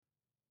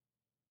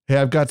Hey,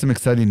 I've got some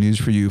exciting news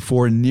for you.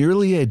 For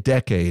nearly a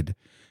decade,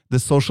 the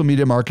Social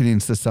Media Marketing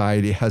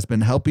Society has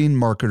been helping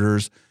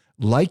marketers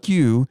like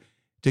you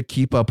to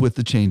keep up with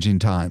the changing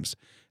times.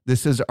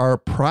 This is our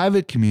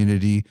private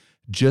community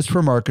just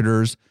for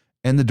marketers,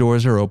 and the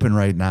doors are open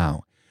right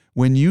now.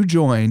 When you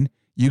join,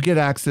 you get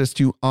access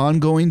to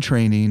ongoing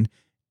training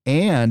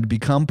and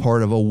become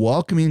part of a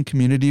welcoming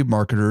community of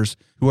marketers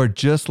who are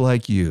just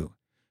like you.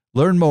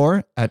 Learn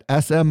more at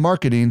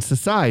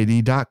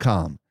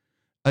smmarketingsociety.com.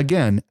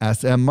 Again,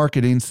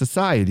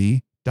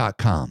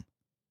 smmarketingsociety.com.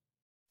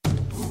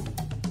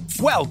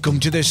 Welcome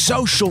to the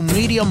Social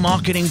Media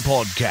Marketing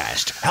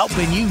Podcast,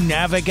 helping you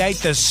navigate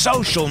the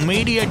social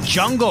media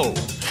jungle.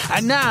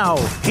 And now,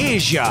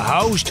 here's your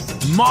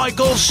host,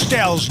 Michael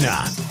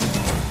Stelzner.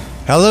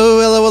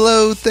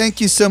 Hello.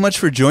 Thank you so much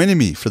for joining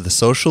me for the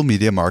Social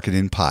Media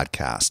Marketing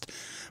Podcast,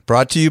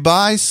 brought to you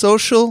by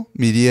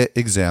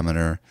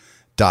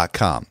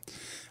socialmediaexaminer.com.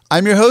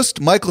 I'm your host,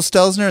 Michael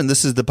Stelzner, and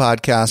this is the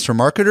podcast for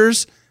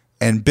marketers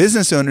and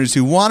business owners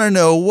who want to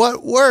know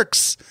what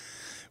works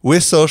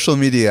with social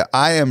media.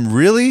 I am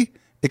really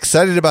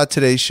excited about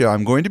today's show.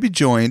 I'm going to be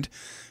joined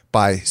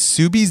by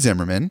Subi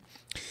Zimmerman.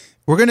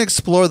 We're going to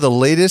explore the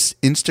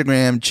latest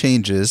Instagram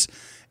changes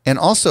and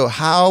also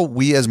how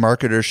we as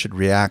marketers should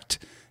react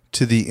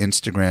to the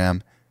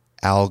Instagram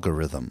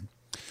algorithm.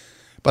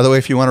 By the way,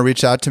 if you want to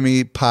reach out to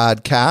me,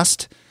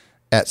 podcast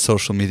at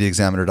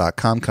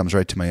socialmediaexaminer.com comes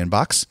right to my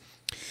inbox.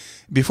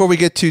 Before we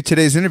get to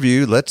today's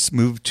interview, let's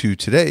move to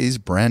today's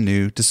brand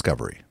new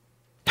discovery.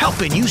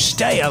 Helping you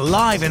stay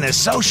alive in a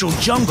social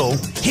jungle,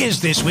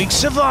 here's this week's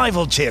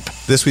survival tip.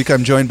 This week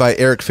I'm joined by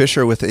Eric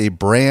Fisher with a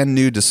brand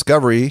new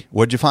discovery.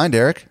 What'd you find,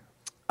 Eric?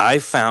 I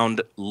found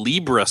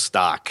Libra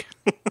stock.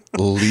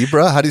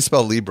 Libra? How do you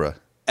spell Libra?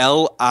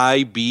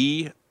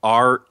 Libre.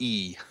 And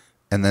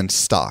then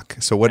stock.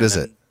 So what is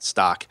it?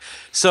 Stock.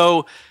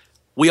 So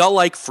we all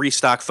like free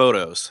stock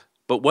photos.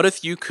 But what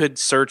if you could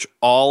search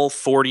all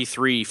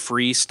 43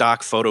 free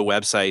stock photo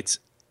websites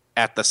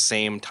at the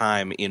same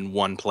time in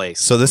one place?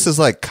 So this is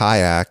like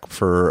Kayak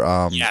for...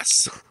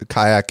 yes.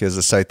 Kayak is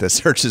a site that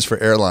searches for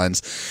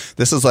airlines.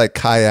 This is like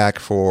Kayak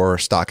for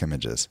stock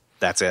images.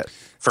 That's it.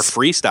 For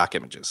free stock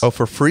images. Oh,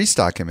 for free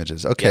stock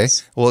images. Okay.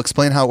 Yes. Well,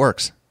 explain how it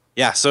works.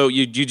 Yeah, so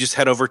you just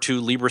head over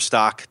to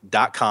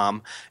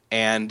librastock.com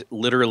and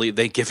literally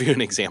they give you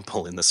an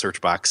example in the search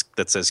box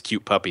that says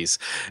cute puppies.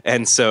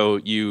 And so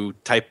you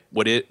type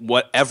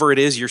whatever it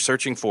is you're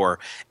searching for,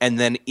 and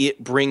then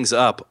it brings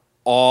up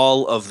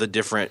all of the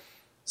different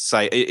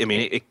sites. I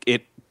mean,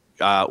 it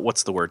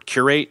what's the word?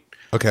 Curate?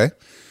 Okay.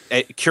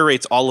 It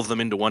curates all of them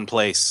into one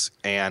place,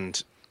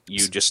 and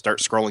you just start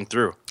scrolling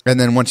through. And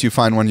then once you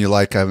find one you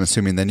like, I'm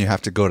assuming then you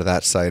have to go to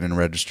that site and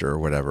register or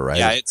whatever, right?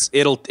 Yeah,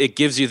 it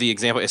gives you the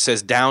example. It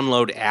says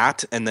download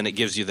at, and then it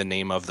gives you the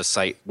name of the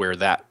site where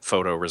that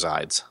photo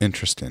resides.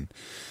 Interesting.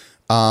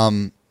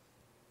 Why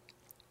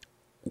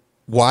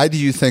do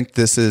you think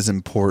this is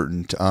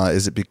important?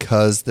 Is it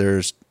because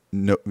there's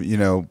no,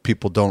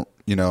 people don't,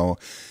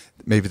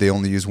 maybe they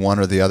only use one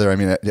or the other? I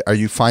mean, are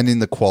you finding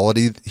the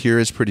quality here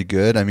is pretty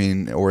good? I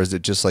mean, or is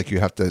it just like you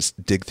have to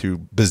dig through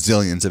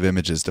bazillions of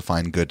images to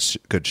find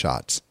good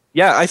shots?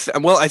 Yeah, I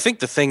think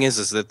the thing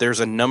is that there's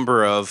a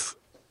number of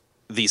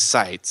these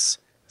sites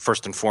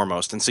first and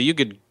foremost, and so you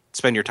could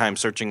spend your time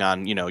searching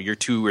on your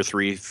 2 or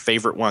 3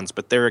 favorite ones,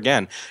 but there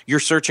again, you're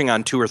searching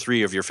on 2 or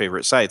 3 of your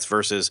favorite sites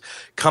versus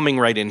coming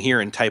right in here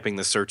and typing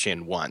the search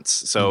in once.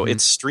 So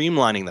it's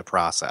streamlining the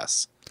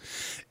process.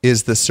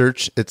 Is the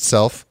search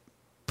itself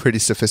pretty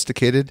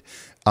sophisticated?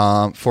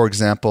 For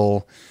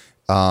example,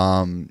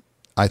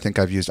 I think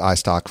I've used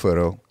iStock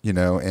Photo,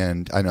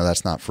 and I know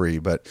that's not free,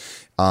 but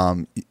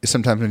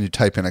sometimes when you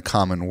type in a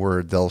common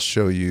word, they'll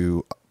show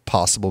you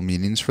possible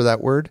meanings for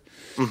that word.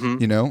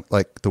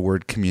 Like the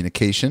word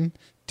communication.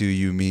 Do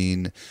you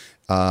mean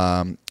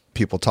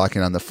people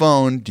talking on the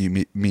phone? Do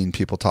you mean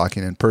people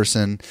talking in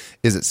person?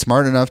 Is it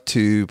smart enough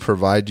to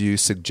provide you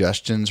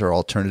suggestions or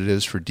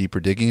alternatives for deeper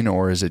digging,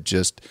 or is it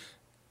just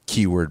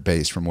keyword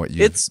based from what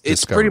you it's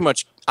pretty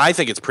much, I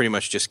think it's pretty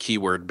much just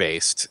keyword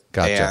based.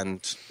 Gotcha.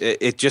 And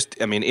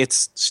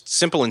it's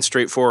simple and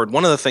straightforward.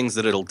 One of the things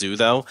that it'll do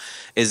though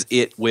is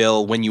it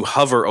will, when you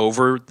hover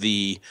over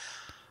the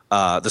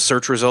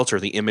search results or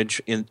the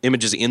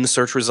images in the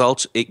search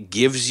results, it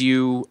gives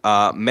you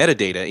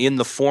metadata in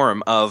the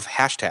form of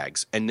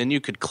hashtags, and then you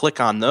could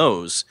click on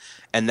those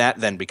and that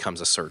then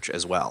becomes a search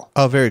as well.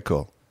 Oh, very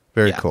cool.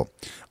 Very cool.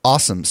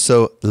 Awesome.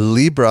 So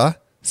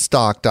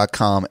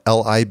librastock.com,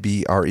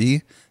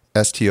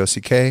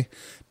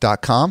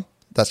 LIBRESTOCK.com.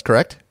 That's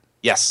correct?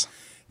 Yes.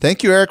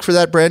 Thank you, Eric, for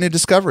that brand new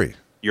discovery.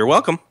 You're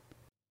welcome.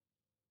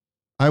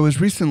 I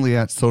was recently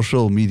at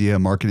Social Media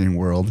Marketing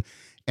World,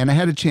 and I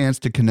had a chance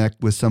to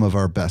connect with some of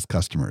our best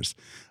customers.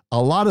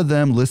 A lot of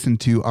them listen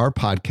to our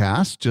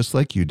podcast, just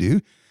like you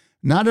do.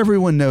 Not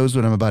everyone knows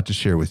what I'm about to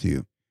share with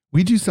you.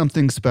 We do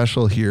something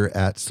special here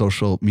at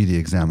Social Media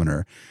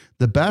Examiner.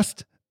 The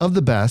best of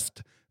the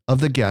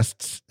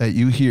guests that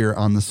you hear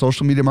on the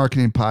Social Media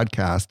Marketing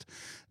Podcast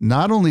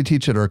not only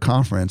teach at our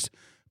conference,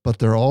 but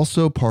they're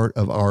also part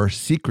of our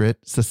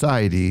secret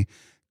society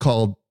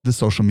called the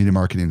Social Media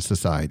Marketing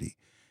Society.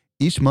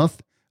 Each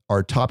month,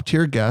 our top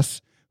tier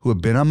guests who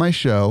have been on my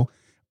show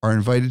are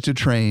invited to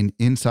train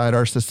inside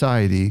our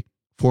society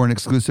for an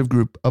exclusive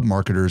group of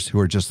marketers who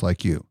are just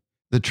like you.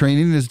 The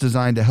training is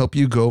designed to help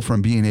you go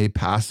from being a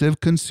passive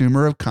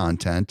consumer of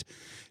content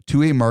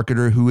to a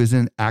marketer who is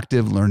in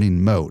active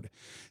learning mode.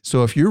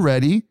 So if you're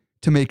ready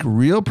to make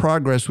real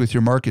progress with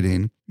your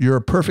marketing, you're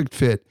a perfect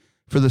fit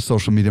for the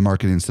Social Media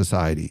Marketing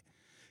Society.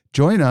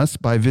 Join us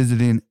by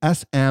visiting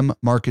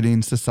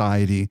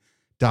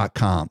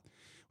smmarketingsociety.com.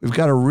 We've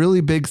got a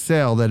really big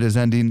sale that is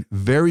ending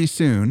very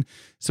soon,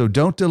 so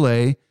don't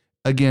delay.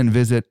 Again,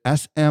 visit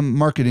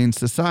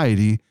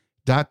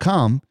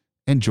smmarketingsociety.com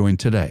and join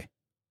today.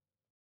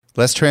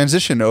 Let's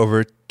transition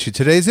over to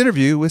today's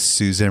interview with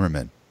Sue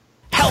Zimmerman.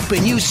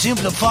 Helping you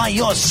simplify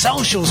your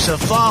social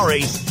safari,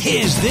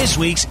 here's this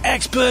week's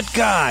expert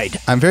guide.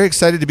 I'm very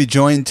excited to be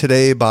joined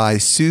today by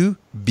Sue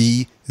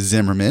B.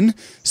 Zimmerman.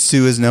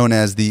 Sue is known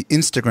as the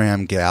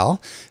Instagram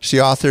gal. She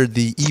authored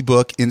the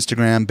ebook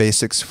Instagram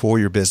Basics for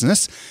Your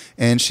Business,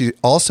 and she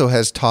also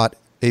has taught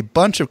a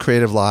bunch of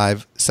creative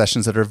live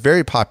sessions that are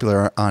very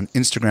popular on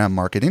Instagram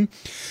marketing.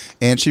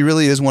 And she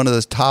really is one of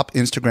the top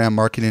Instagram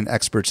marketing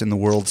experts in the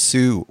world.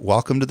 Sue,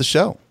 welcome to the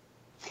show.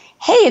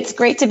 Hey, it's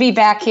great to be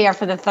back here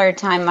for the third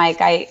time, Mike.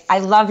 I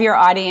love your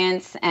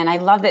audience, and I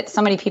love that so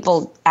many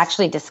people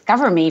actually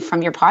discover me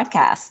from your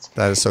podcast.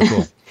 That is so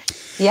cool.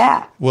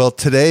 Yeah. Well,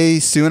 today,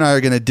 Sue and I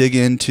are going to dig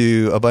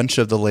into a bunch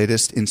of the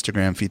latest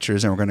Instagram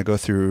features, and we're going to go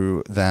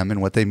through them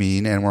and what they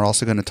mean. And we're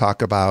also going to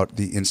talk about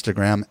the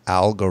Instagram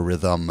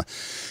algorithm,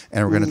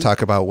 and we're going to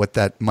talk about what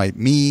that might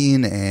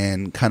mean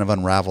and kind of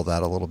unravel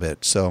that a little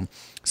bit. So,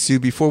 Sue,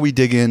 before we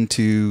dig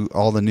into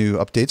all the new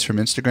updates from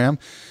Instagram,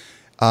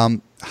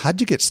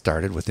 how'd you get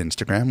started with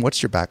Instagram?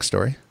 What's your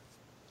backstory?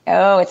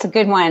 Oh, it's a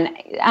good one.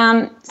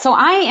 So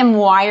I am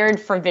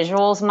wired for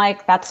visuals,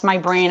 Mike. That's my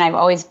brain. I've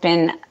always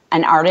been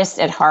an artist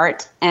at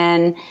heart.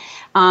 And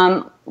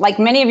like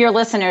many of your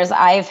listeners,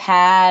 I've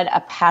had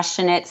a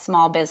passionate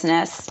small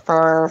business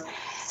for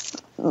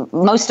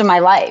most of my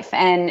life.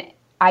 And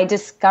I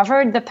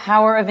discovered the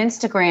power of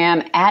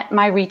Instagram at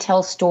my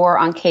retail store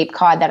on Cape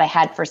Cod that I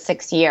had for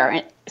 6 years.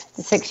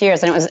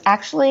 And it was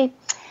actually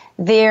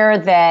there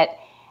that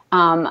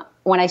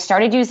when I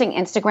started using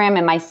Instagram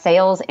and my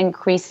sales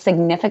increased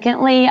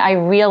significantly, I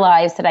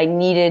realized that I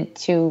needed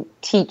to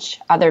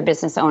teach other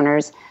business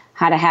owners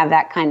how to have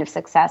that kind of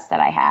success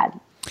that I had.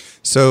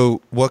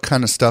 So what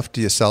kind of stuff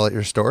do you sell at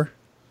your store?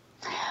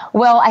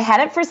 Well, I had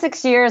it for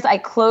 6 years. I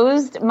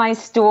closed my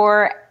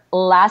store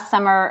last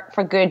summer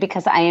for good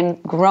because I am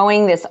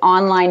growing this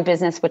online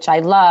business, which I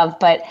love,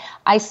 but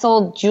I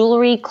sold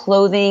jewelry,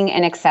 clothing,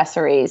 and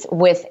accessories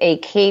with a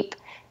Cape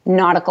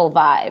nautical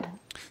vibe.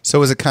 So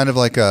is it kind of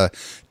like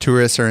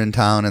tourists are in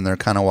town and they're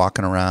kind of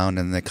walking around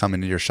and they come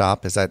into your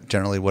shop? Is that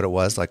generally what it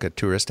was, like a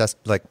tourist,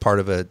 like part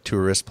of a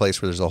tourist place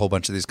where there's a whole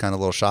bunch of these kind of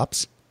little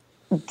shops?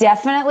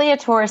 Definitely a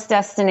tourist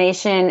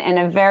destination and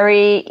a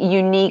very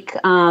unique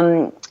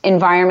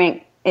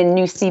environment in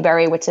New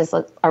Seabury, which is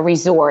a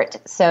resort.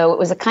 So it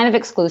was a kind of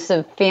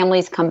exclusive.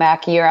 Families come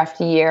back year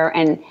after year,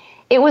 and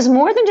it was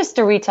more than just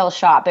a retail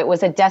shop. It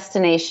was a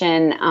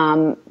destination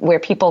where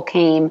people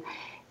came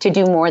to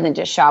do more than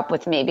just shop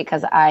with me,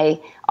 because I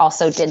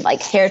also did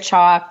like hair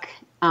chalk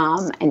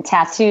and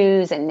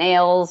tattoos and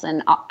nails,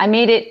 and I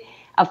made it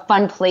a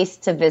fun place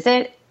to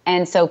visit.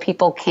 And so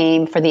people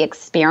came for the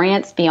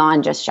experience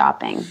beyond just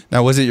shopping.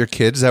 Now, was it your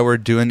kids that were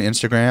doing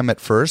Instagram at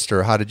first,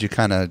 or how did you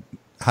kind of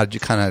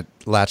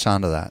latch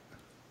onto that?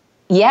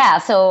 Yeah,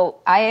 so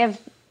I have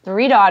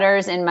 3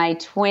 daughters, and my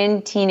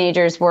twin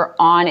teenagers were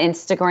on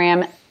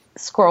Instagram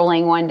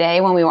scrolling one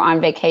day when we were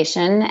on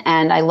vacation,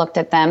 and I looked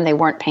at them. They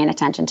weren't paying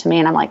attention to me,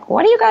 and I'm like,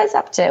 what are you guys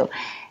up to?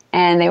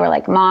 And they were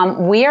like,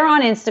 Mom, we're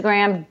on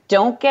Instagram.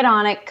 Don't get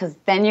on it, because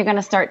then you're going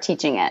to start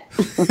teaching it.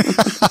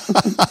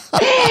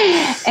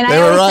 And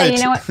I always say,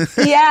 you know what?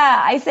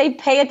 Yeah, I say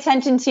pay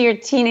attention to your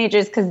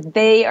teenagers, because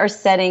they are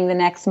setting the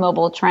next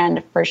mobile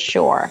trend for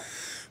sure.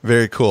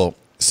 Very cool.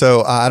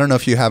 So I don't know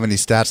if you have any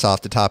stats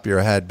off the top of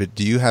your head, but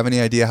do you have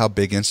any idea how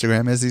big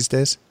Instagram is these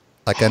days?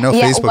 Like, I know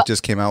Facebook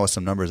just came out with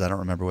some numbers. I don't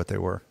remember what they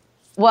were.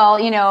 Well,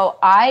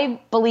 I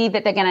believe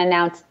that they're going to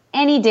announce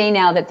any day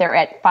now that they're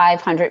at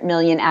 500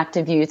 million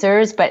active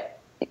users. But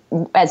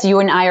as you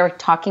and I are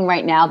talking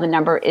right now, the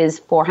number is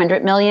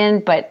 400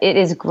 million, but it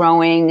is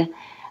growing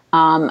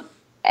at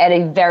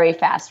a very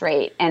fast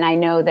rate. And I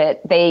know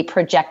that they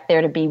project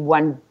there to be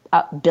 1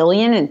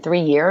 billion in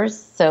 3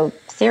 years. So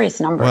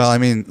serious numbers. Well, I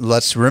mean,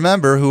 let's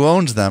remember who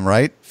owns them,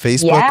 right?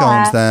 Facebook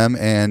owns them,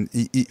 and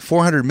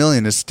 400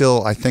 million is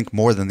still, I think,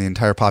 more than the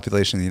entire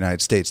population of the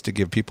United States. To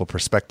give people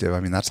perspective, I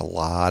mean, that's a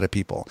lot of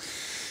people.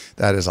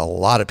 That is a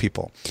lot of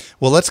people.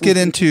 Well, let's get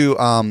into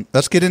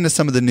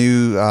some of the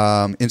new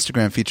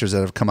Instagram features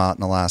that have come out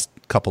in the last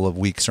couple of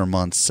weeks or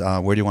months.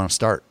 Where do you want to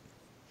start?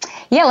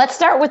 Yeah, let's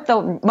start with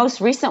the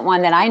most recent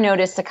one that I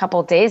noticed a couple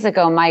of days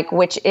ago, Mike,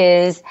 which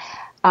is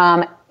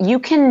you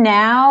can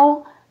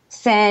now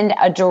send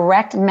a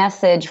direct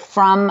message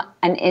from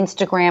an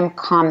Instagram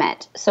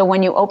comment. So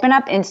when you open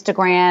up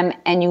Instagram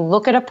and you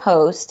look at a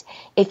post,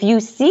 if you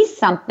see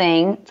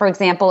something, for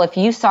example, if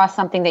you saw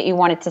something that you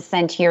wanted to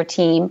send to your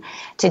team,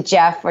 to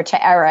Jeff or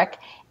to Eric,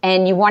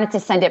 and you wanted to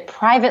send it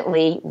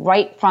privately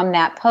right from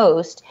that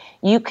post,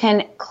 you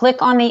can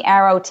click on the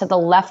arrow to the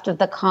left of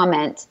the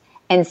comment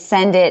and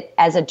send it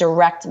as a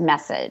direct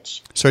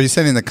message. So are you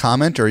sending the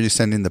comment or are you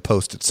sending the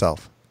post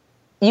itself?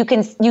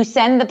 You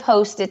send the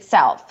post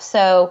itself.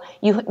 So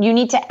you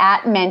need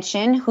to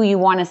mention who you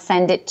want to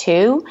send it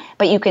to,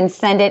 but you can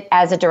send it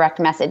as a direct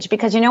message.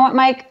 Because you know what,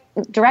 Mike?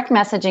 Direct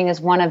messaging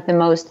is one of the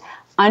most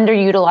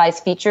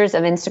underutilized features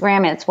of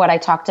Instagram. And it's what I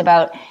talked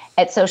about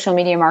at Social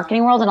Media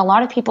Marketing World. And a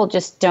lot of people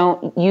just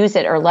don't use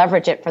it or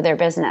leverage it for their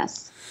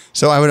business.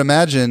 So I would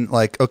imagine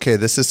okay,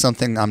 this is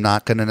something I'm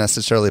not going to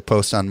necessarily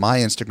post on my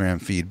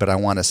Instagram feed, but I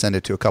want to send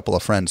it to a couple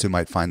of friends who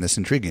might find this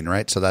intriguing,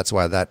 right? So that's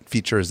why that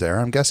feature is there,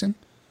 I'm guessing?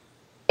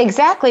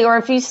 Exactly. Or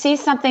if you see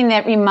something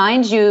that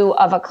reminds you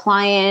of a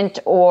client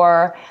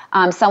or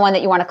someone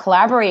that you want to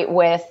collaborate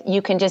with,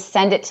 you can just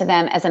send it to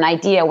them as an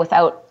idea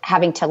without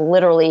having to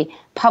literally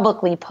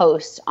publicly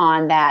post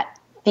on that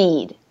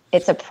feed.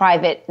 It's a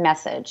private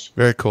message.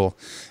 Very cool.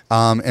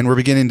 And we're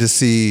beginning to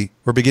see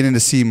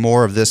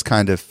more of this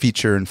kind of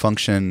feature and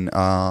function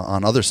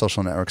on other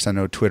social networks. I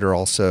know Twitter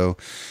also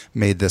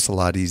made this a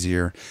lot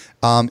easier.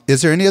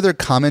 Is there any other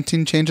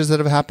commenting changes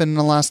that have happened in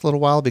the last little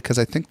while? Because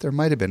I think there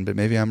might have been, but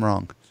maybe I'm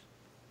wrong.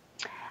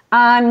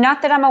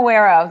 Not that I'm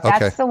aware of. Okay.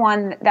 That's the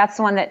one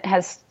that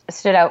has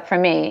stood out for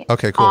me.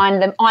 Okay, cool.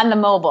 On the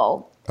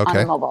mobile. Okay. On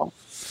the mobile.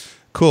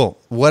 Cool.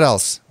 What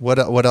else?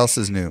 What else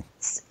is new?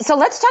 So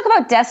let's talk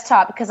about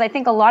desktop, because I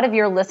think a lot of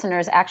your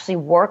listeners actually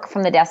work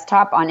from the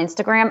desktop on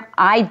Instagram.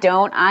 I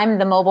don't. I'm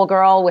the mobile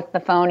girl with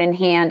the phone in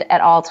hand at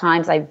all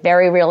times. I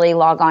very rarely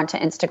log on to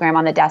Instagram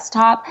on the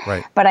desktop.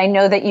 Right. But I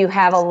know that you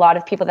have a lot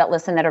of people that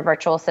listen that are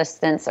virtual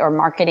assistants or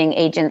marketing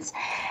agencies.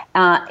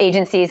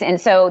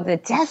 And so the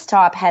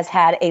desktop has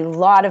had a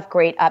lot of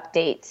great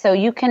updates. So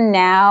you can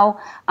now,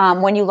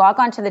 when you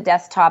log on to the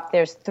desktop,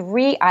 there's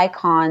 3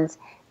 icons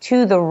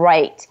to the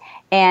right.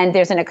 And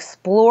there's an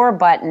explore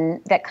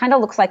button that kind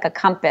of looks like a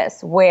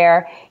compass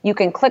where you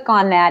can click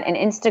on that, and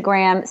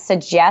Instagram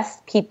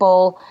suggests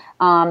people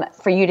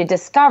for you to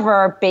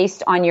discover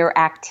based on your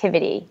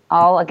activity,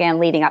 all again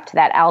leading up to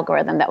that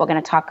algorithm that we're going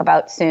to talk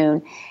about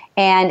soon.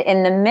 And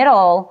in the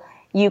middle,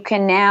 you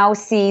can now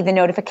see the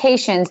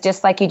notifications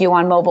just like you do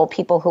on mobile,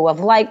 people who have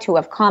liked, who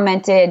have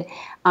commented,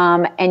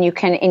 and you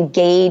can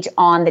engage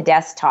on the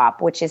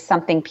desktop, which is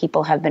something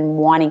people have been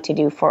wanting to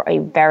do for a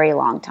very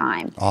long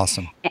time.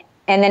 Awesome.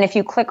 And then if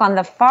you click on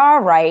the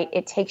far right,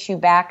 it takes you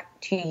back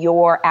to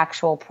your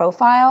actual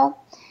profile.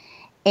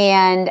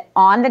 And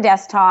on the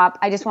desktop,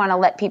 I just want to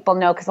let people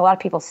know, because a lot of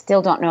people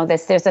still don't know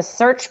this, there's a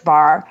search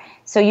bar.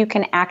 So you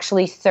can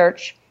actually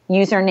search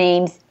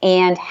usernames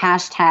and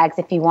hashtags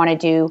if you want to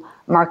do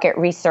market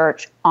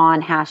research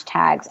on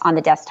hashtags on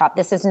the desktop.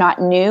 This is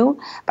not new,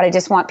 but I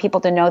just want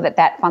people to know that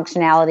that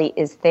functionality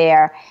is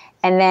there.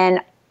 And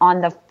then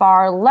on the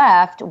far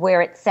left,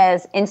 where it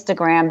says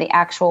Instagram, the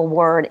actual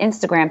word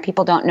Instagram,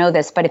 people don't know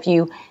this, but if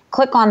you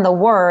click on the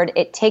word,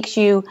 it takes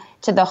you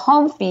to the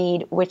home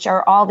feed, which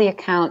are all the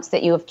accounts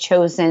that you have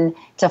chosen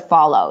to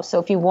follow. So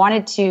if you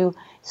wanted to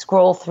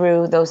scroll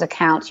through those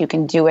accounts, you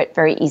can do it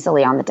very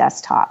easily on the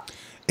desktop.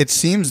 It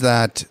seems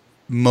that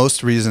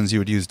most reasons you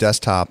would use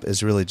desktop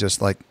is really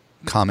just like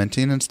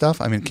commenting and stuff.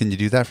 I mean, can you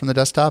do that from the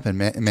desktop and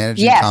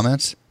managing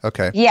comments?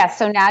 Okay. Yes.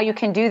 So now you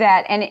can do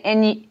that.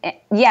 And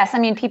yes, I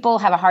mean, people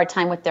have a hard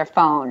time with their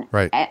phone,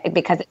 right,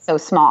 because it's so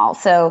small.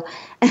 So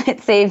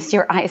it saves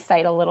your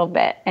eyesight a little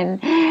bit. And,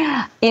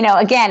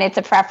 again, it's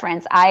a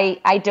preference.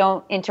 I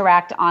don't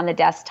interact on the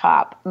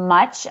desktop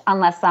much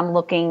unless I'm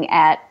looking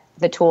at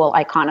the tool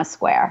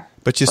Iconosquare.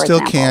 But you still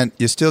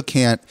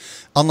can't,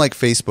 unlike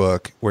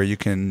Facebook, where you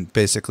can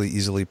basically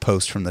easily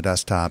post from the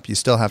desktop, you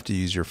still have to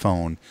use your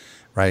phone,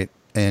 right?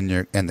 And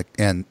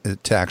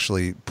to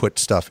actually put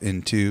stuff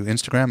into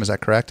Instagram. Is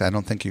that correct? I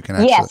don't think you can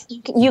actually. Yes,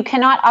 you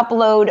cannot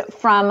upload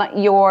from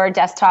your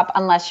desktop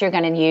unless you're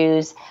going to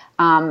use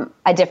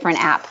a different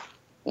app,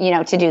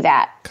 to do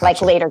that, Gotcha. like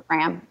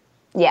Latergram.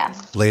 Yeah.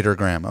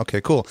 Latergram.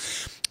 Okay, cool.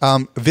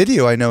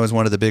 Video, I know, is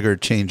one of the bigger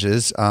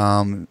changes.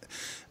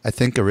 I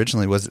think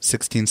originally was it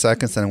 16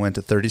 seconds, then it went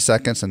to 30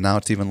 seconds, and now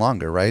it's even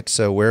longer, right?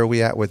 So where are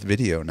we at with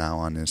video now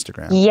on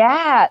Instagram?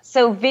 Yeah.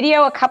 So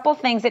video, a couple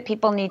things that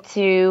people need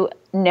to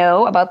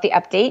know about the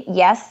update.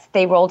 Yes,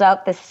 they rolled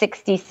out the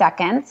 60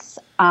 seconds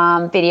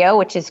video,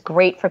 which is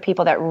great for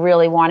people that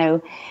really want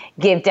to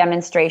give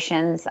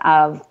demonstrations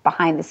of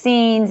behind the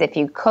scenes, if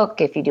you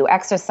cook, if you do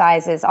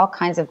exercises, all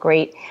kinds of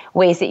great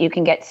ways that you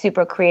can get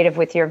super creative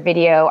with your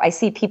video. I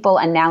see people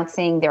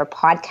announcing their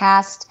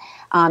podcast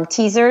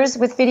teasers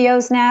with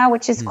videos now,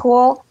 which is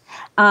cool.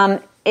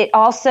 It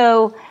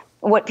also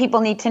what people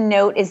need to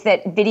note is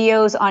that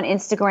videos on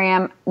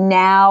Instagram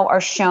now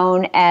are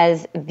shown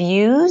as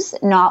views,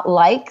 not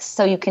likes.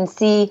 So you can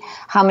see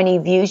how many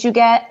views you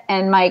get.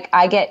 And Mike,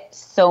 I get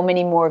so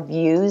many more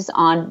views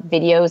on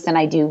videos than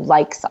I do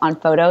likes on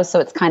photos. So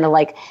it's kind of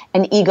like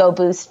an ego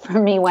boost for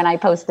me when I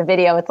post a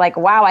video. It's like,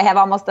 wow, I have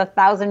almost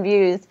 1,000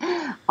 views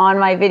on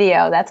my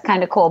video. That's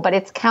kind of cool. But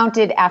it's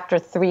counted after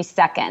 3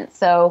 seconds.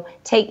 So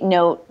take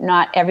note,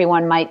 not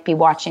everyone might be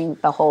watching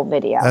the whole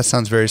video. That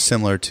sounds very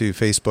similar to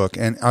Facebook.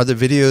 And are the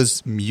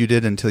videos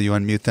muted until you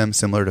unmute them,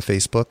 similar to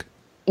Facebook?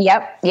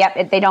 Yep.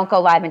 They don't go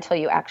live until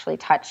you actually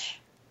touch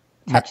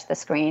the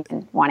screen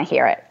and want to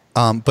hear it.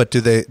 But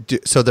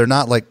so they're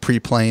not like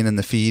pre-playing in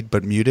the feed,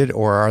 but muted,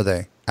 or are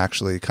they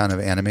actually kind of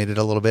animated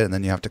a little bit and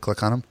then you have to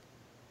click on them?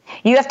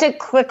 You have to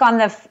click on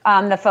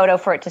the photo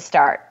for it to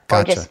start,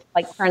 Gotcha. or just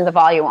like turn the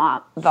volume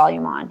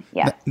on.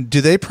 Yeah. Now, do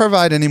they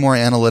provide any more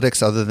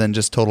analytics other than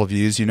just total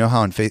views? You know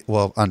how on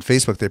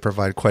Facebook they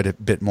provide quite a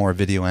bit more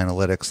video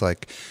analytics,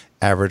 like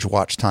average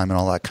watch time and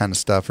all that kind of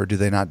stuff, or do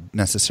they not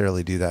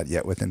necessarily do that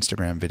yet with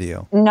Instagram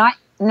video? Not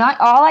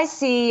all I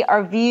see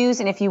are views,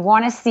 and if you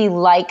want to see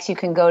likes, you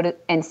can go to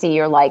and see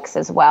your likes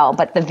as well.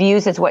 But the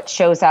views is what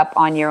shows up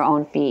on your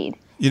own feed.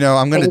 You know,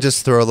 I'm going to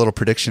just throw a little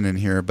prediction in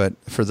here, but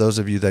for those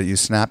of you that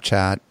use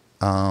Snapchat,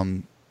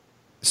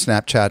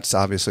 Snapchat's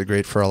obviously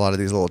great for a lot of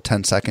these little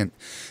 10-second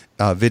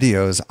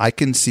videos. I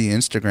can see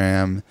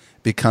Instagram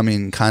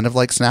becoming kind of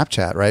like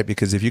Snapchat, right?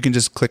 Because if you can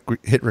just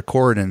hit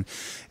record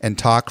and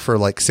talk for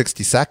like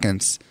 60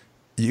 seconds,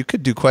 you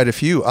could do quite a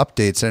few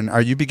updates. And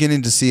are you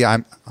beginning to see,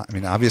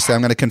 obviously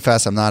I'm going to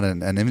confess I'm not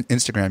an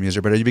Instagram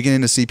user, but are you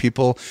beginning to see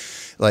people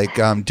like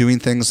doing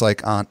things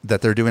like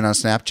that they're doing on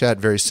Snapchat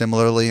very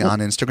similarly on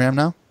Instagram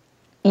now?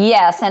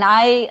 Yes, and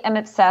I am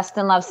obsessed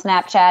and love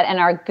Snapchat, and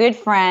our good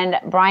friend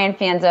Brian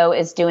Fanzo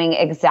is doing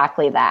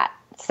exactly that.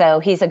 So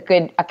he's a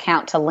good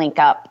account to link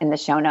up in the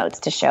show notes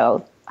to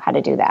show how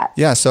to do that.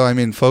 Yeah, so I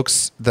mean,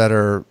 folks that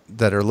are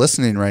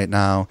listening right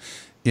now,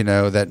 you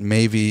know, that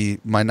maybe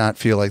might not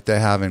feel like they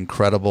have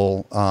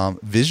incredible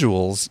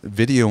visuals,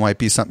 video might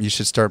be something you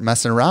should start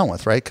messing around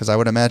with, right? Because I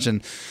would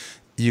imagine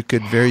you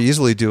could very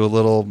easily do a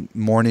little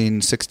morning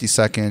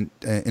 60-second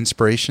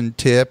inspiration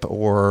tip,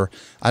 or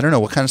I don't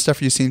know, what kind of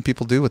stuff are you seeing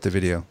people do with the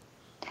video?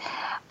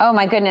 Oh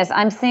my goodness,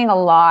 I'm seeing a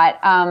lot.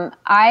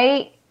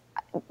 I've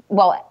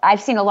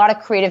seen a lot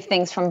of creative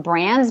things from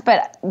brands,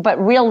 but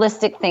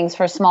realistic things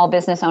for small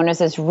business owners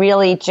is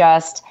really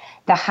just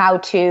the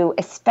how-to,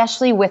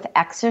 especially with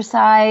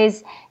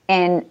exercise.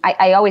 And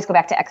I always go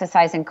back to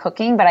exercise and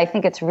cooking, but I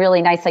think it's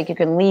really nice. Like you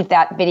can leave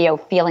that video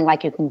feeling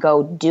like you can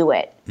go do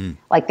it.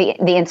 Like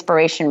the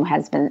inspiration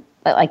has been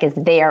like is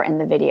there in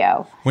the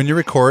video. When you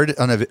record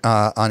on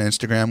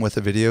Instagram with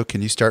a video,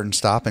 can you start and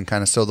stop and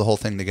kind of sew the whole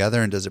thing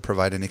together? And does it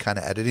provide any kind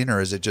of editing,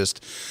 or is it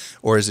just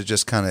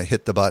kind of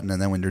hit the button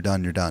and then when you're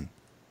done, you're done?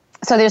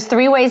 So there's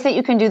 3 ways that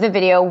you can do the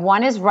video.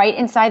 One is right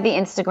inside the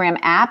Instagram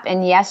app.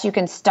 And yes, you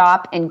can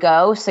stop and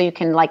go. So you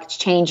can like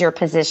change your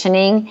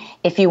positioning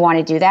if you want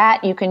to do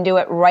that. You can do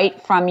it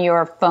right from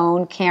your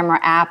phone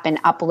camera app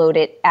and upload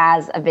it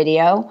as a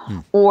video.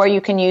 Or you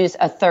can use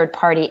a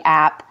third-party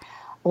app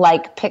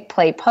like Pick,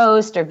 Play,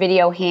 Post or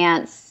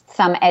VideoHance,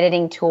 some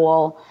editing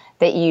tool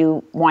that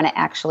you want to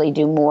actually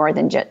do more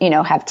than just,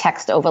 have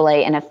text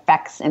overlay and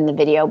effects in the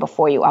video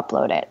before you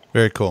upload it.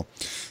 Very cool.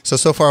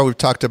 So far we've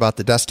talked about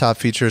the desktop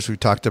features. We've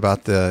talked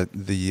about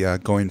the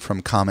going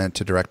from comment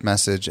to direct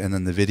message, and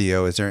then the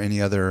video. Is there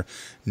any other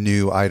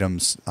new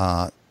items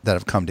that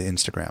have come to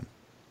Instagram?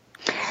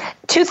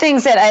 2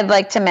 things that I'd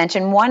like to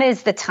mention. One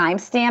is the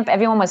timestamp.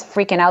 Everyone was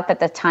freaking out that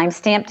the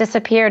timestamp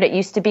disappeared. It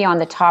used to be on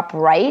the top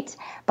right,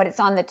 but it's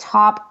on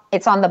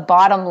the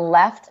bottom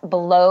left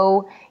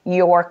below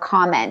your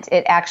comment.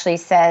 It actually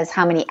says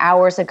how many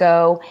hours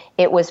ago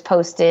it was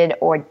posted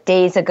or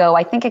days ago.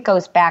 I think it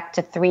goes back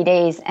to 3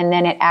 days, and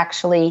then it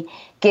actually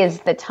gives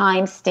the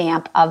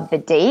timestamp of the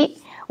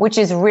date, which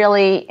is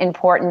really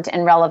important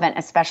and relevant,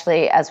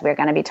 especially as we're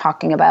going to be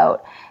talking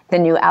about the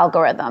new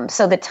algorithm.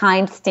 So the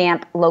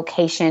timestamp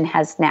location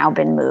has now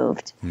been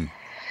moved.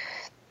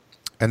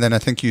 And then I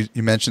think you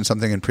mentioned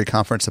something in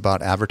pre-conference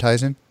about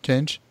advertising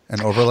change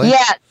and overlay.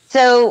 Yeah.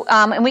 So,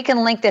 and we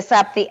can link this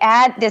up.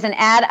 There's an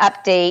ad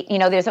update.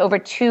 There's over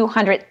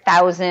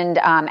 200,000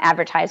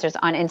 advertisers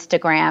on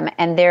Instagram,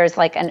 and there's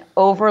like an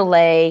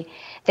overlay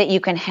that you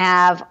can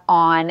have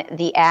on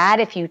the ad.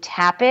 If you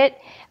tap it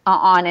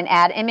on an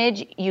ad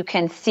image, you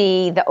can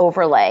see the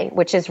overlay,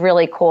 which is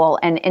really cool.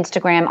 And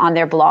Instagram on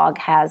their blog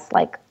has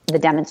like the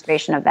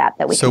demonstration of that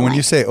we. So can when link.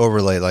 You say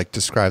overlay, like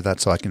describe that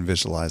so I can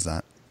visualize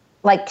that.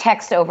 Like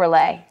text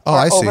overlay. Oh,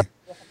 I see.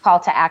 Call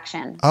to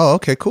action. Oh,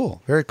 okay,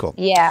 cool. Very cool.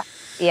 Yeah.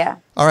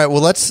 All right,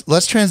 well,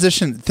 let's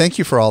transition. Thank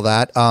you for all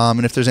that.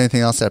 And if there's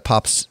anything else that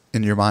pops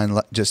in your mind,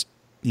 just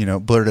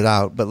blurt it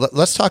out. But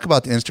let's talk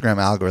about the Instagram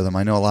algorithm.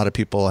 I know a lot of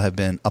people have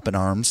been up in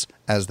arms,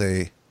 as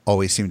they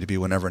always seem to be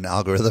whenever an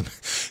algorithm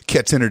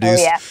gets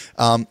introduced.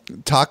 Oh, yeah.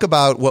 Talk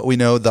about what we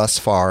know thus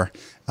far.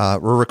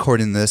 We're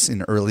recording this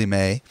in early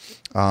May.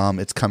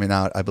 It's coming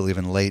out, I believe,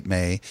 in late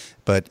May.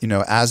 But,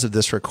 as of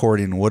this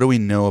recording, what do we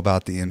know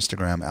about the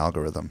Instagram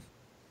algorithm?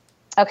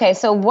 Okay,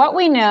 so what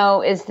we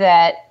know is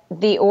that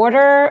the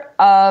order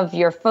of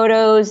your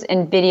photos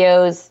and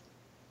videos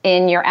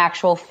in your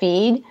actual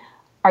feed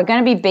are going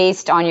to be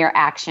based on your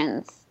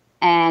actions.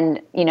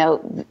 And,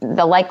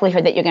 the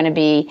likelihood that you're going to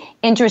be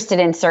interested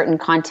in certain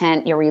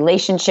content, your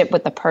relationship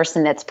with the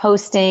person that's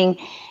posting,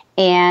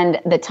 and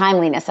the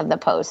timeliness of the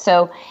post.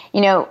 So,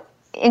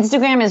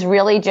 Instagram is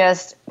really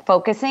just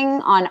focusing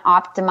on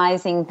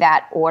optimizing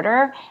that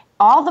order.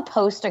 All the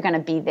posts are going to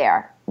be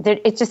there.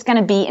 It's just going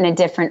to be in a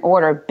different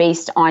order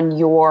based on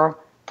your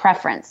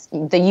preference.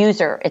 The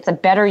user, it's a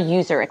better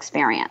user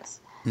experience.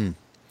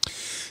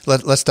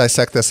 Let's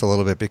dissect this a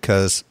little bit,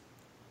 because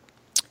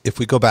if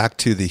we go back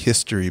to the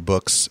history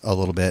books a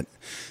little bit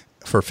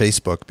for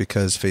Facebook,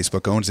 because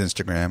Facebook owns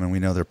Instagram and we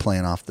know they're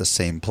playing off the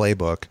same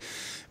playbook.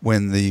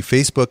 When the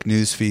Facebook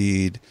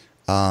newsfeed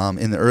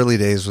in the early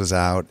days was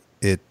out,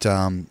 it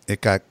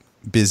got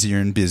busier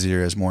and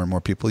busier as more and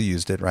more people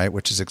used it, right?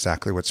 Which is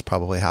exactly what's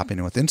probably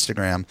happening with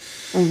Instagram.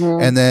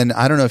 Mm-hmm. And then,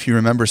 I don't know if you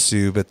remember,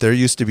 Sue, but there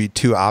used to be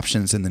two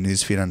options in the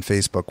newsfeed on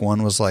Facebook.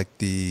 One was like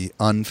the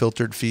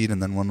unfiltered feed,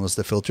 and then one was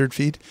the filtered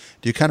feed.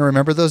 Do you kind of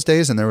remember those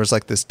days? And there was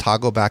like this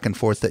toggle back and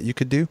forth that you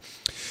could do.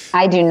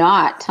 I do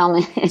not. Tell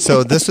me.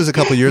 So this was a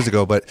couple years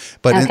ago, but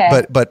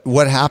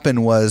what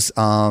happened was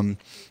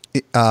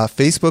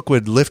Facebook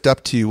would lift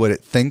up to you what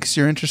it thinks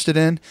you're interested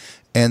in.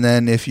 And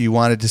then if you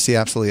wanted to see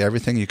absolutely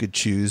everything, you could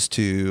choose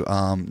to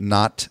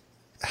not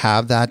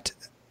have that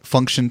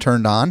function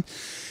turned on.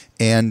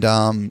 And,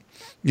 a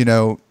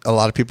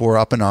lot of people were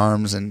up in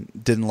arms and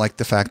didn't like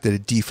the fact that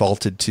it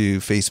defaulted to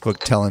Facebook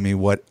telling me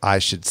what I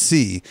should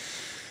see.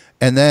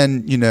 And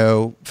then,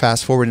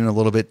 fast forwarding a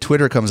little bit,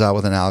 Twitter comes out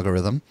with an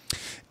algorithm.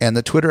 And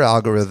the Twitter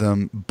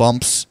algorithm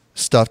bumps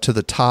stuff to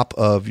the top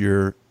of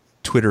your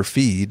Twitter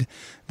feed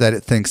that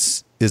it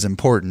thinks is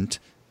important.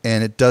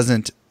 And it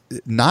doesn't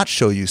not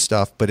show you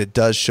stuff, but it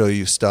does show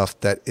you stuff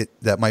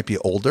that might be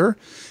older,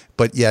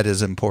 but yet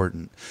is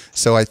important.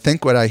 So I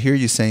think what I hear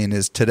you saying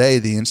is today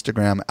the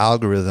Instagram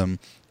algorithm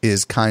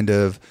is kind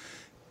of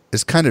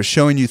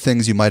showing you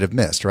things you might have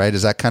missed, right?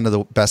 Is that kind of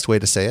the best way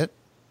to say it?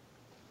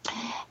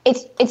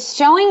 It's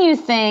showing you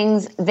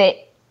things that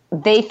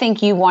they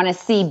think you want to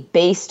see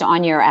based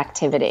on your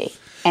activity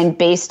and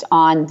based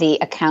on the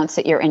accounts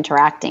that you're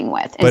interacting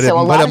with. And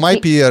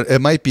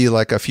it might be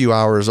like a few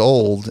hours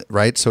old,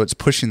 right? So it's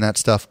pushing that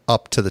stuff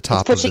up to the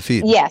top of the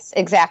feed. Yes,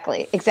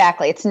 exactly.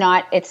 It's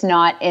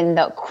not in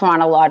the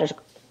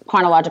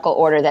chronological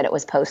order that it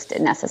was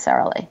posted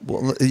necessarily.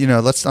 Well,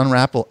 let's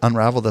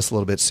unravel this a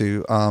little bit,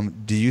 Sue.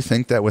 Do you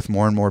think that with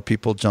more and more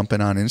people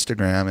jumping on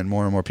Instagram and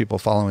more people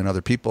following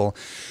other people,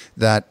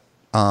 that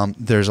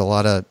there's a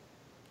lot of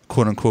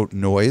quote unquote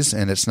noise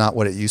and it's not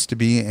what it used to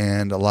be?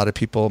 And a lot of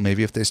people,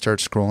 maybe if they start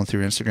scrolling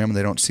through Instagram and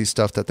they don't see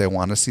stuff that they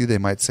want to see, they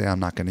might say,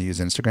 I'm not going to use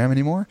Instagram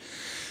anymore,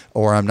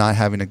 or I'm not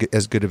having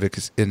as good of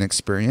an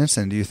experience.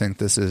 And do you think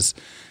this is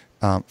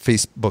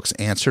Facebook's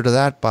answer to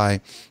that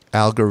by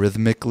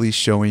algorithmically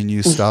showing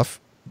you stuff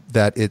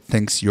that it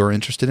thinks you're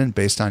interested in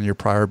based on your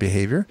prior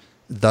behavior,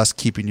 thus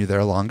keeping you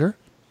there longer?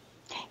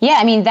 Yeah,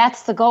 I mean,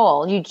 that's the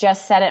goal. You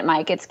just said it,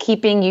 Mike. It's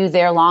keeping you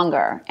there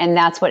longer. And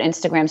that's what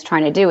Instagram's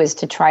trying to do, is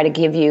to try to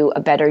give you a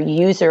better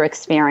user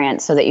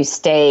experience so that you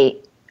stay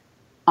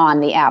on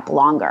the app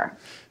longer.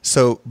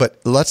 So, but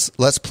let's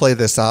play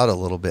this out a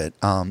little bit.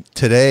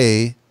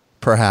 Today,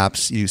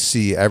 perhaps you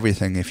see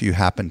everything if you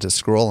happen to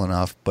scroll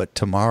enough, but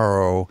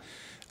tomorrow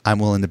I'm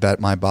willing to bet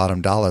my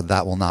bottom dollar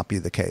that will not be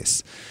the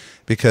case.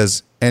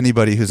 Because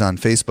anybody who's on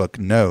Facebook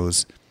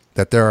knows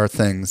that there are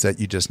things that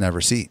you just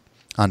never see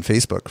on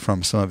Facebook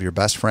from some of your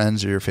best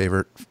friends or your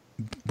favorite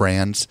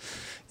brands.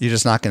 You're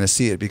just not going to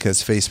see it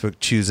because Facebook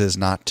chooses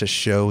not to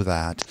show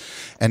that.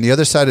 And the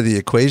other side of the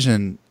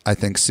equation, I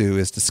think, Sue,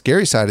 is the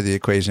scary side of the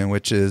equation,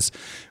 which is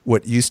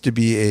what used to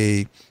be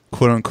a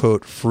quote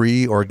unquote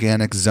free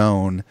organic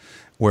zone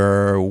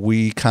where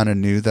we kind of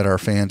knew that our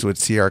fans would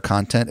see our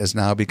content, is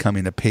now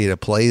becoming a pay to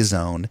play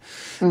zone.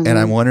 Mm-hmm. And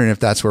I'm wondering if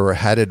that's where we're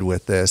headed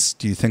with this.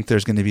 Do you think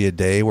there's going to be a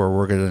day where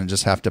we're going to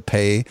just have to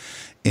pay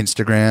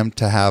Instagram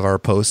to have our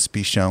posts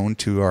be shown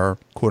to our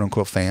quote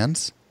unquote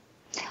fans?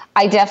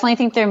 I definitely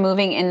think they're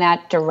moving in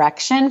that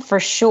direction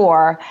for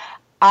sure.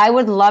 I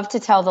would love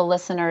to tell the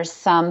listeners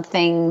some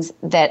things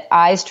that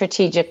I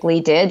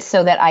strategically did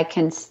so that I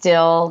can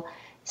still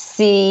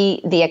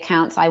see the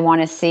accounts I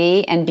want to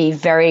see and be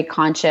very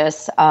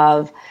conscious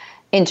of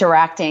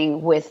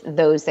interacting with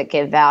those that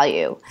give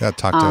value. Yeah,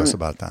 talk to us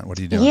about that. What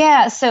are you doing?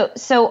 Yeah,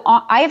 so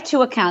I have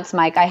two accounts,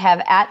 Mike. I have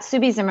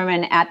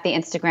 @SueBZimmerman at the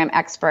Instagram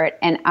Expert,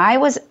 and I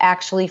was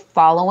actually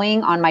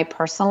following on my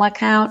personal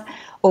account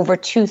over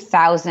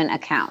 2,000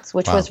 accounts,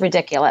 which was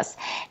ridiculous.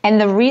 And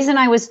the reason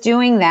I was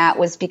doing that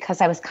was because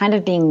I was kind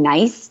of being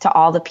nice to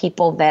all the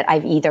people that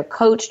I've either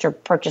coached or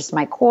purchased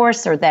my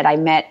course or that I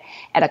met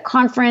at a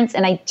conference.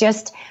 And I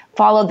just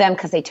followed them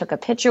because they took a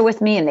picture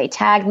with me and they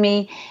tagged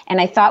me. And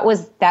I thought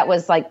that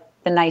was like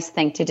the nice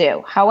thing to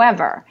do.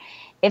 However,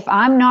 if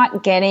I'm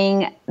not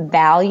getting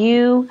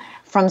value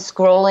from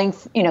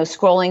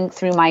scrolling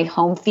through my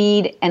home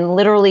feed and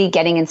literally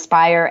getting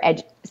inspired,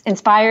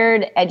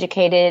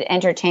 educated,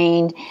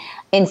 entertained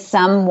in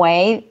some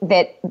way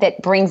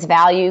that brings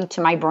value to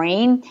my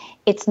brain,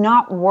 it's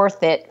not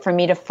worth it for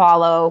me to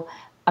follow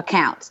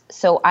accounts.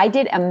 So I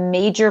did a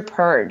major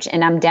purge,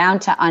 and I'm down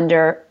to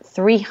under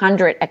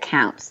 300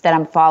 accounts that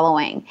I'm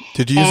following.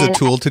 Did you use a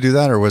tool to do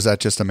that, or was that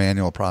just a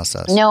manual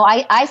process? No,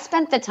 I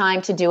spent the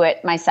time to do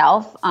it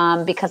myself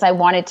because I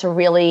wanted to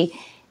really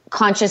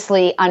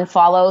consciously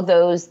unfollow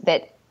those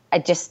that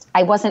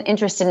I wasn't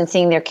interested in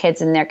seeing their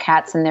kids and their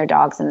cats and their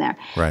dogs and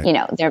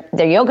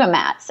their yoga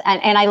mats.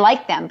 And I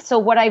like them. So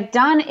what I've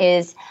done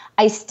is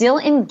I still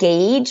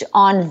engage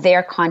on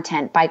their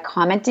content by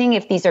commenting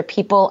if these are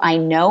people I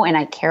know and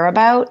I care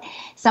about.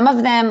 Some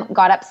of them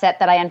got upset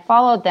that I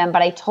unfollowed them,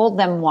 but I told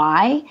them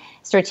why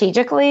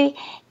strategically.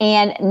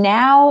 And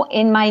now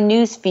in my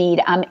news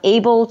feed, I'm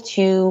able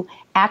to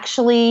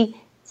actually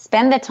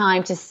spend the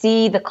time to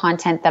see the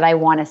content that I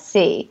want to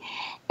see.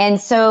 And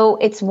so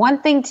it's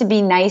one thing to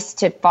be nice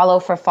to follow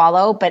for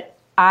follow, but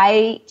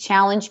I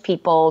challenge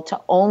people to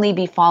only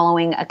be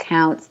following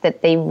accounts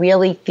that they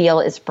really feel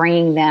is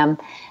bringing them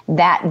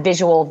that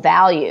visual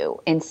value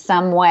in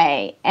some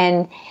way.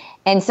 And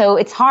so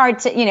it's hard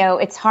to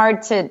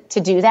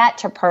do that,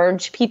 to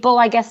purge people,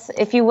 I guess,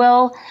 if you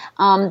will.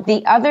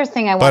 The other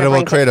thing I want to But it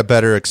will create a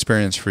better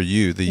experience for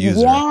you, the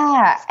user.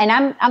 Yeah. And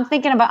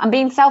I'm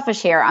being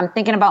selfish here. I'm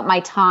thinking about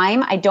my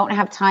time. I don't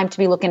have time to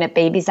be looking at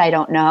babies I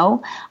don't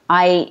know.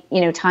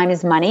 Time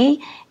is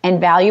money and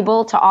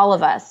valuable to all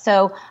of us.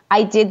 So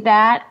I did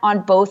that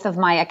on both of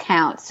my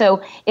accounts.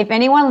 So if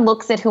anyone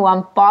looks at who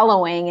I'm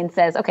following and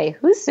says, okay,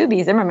 who's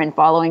Subi Zimmerman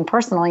following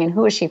personally and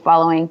who is she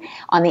following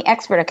on the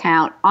expert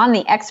account? On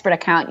the expert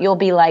account, you'll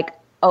be like,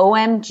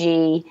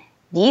 OMG,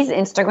 these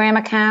Instagram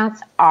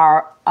accounts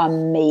are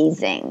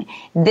amazing.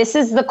 This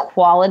is the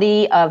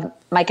quality of,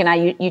 Mike and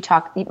I,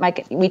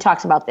 we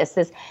talked about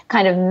this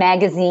kind of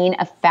magazine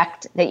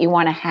effect that you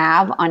want to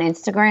have on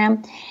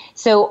Instagram.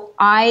 So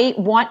I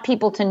want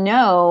people to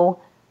know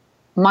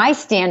my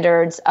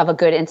standards of a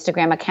good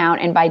Instagram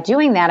account. And by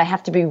doing that, I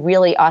have to be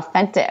really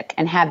authentic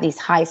and have these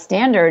high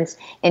standards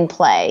in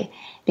play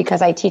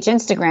because I teach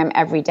Instagram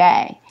every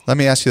day. Let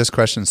me ask you this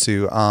question,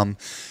 Sue.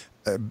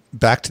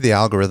 Back to the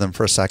algorithm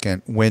for a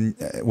second. When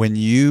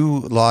you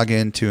log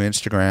into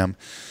Instagram,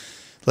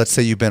 let's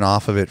say you've been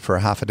off of it for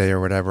half a day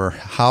or whatever,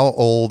 how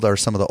old are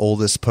some of the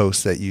oldest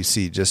posts that you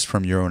see just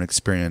from your own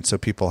experience so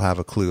people have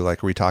a clue?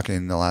 Like, are we talking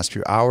in the last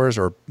few hours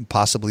or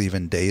possibly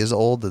even days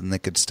old and they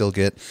could still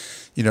get,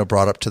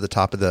 brought up to the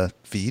top of the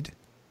feed?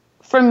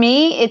 For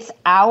me, it's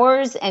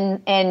hours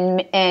and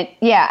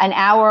an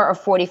hour or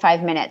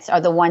 45 minutes are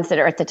the ones that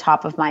are at the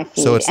top of my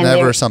feed. So it's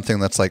never something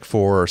that's like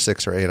 4 or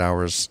 6 or 8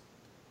 hours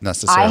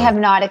necessarily. I have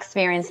not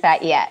experienced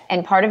that yet.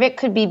 And part of it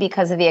could be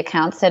because of the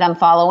accounts that I'm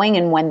following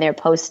and when they're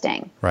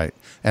posting. Right.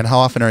 And how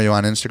often are you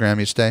on Instagram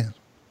each day?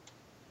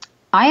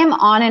 I am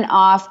on and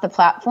off the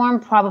platform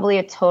probably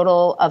a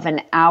total of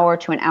an hour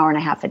to an hour and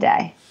a half a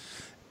day.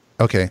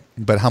 Okay.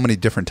 But how many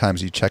different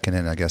times are you checking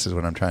in, I guess is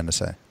what I'm trying to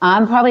say.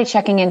 I'm probably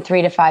checking in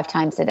 3 to 5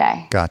 times a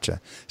day.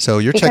 Gotcha. So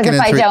you're because checking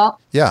if in 3. I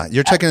don't,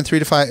 you're checking in 3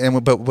 to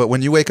 5. But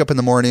when you wake up in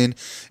the morning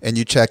and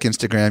you check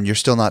Instagram, you're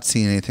still not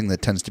seeing anything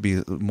that tends to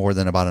be more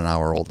than about an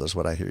hour old, is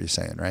what I hear you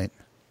saying, right?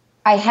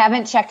 I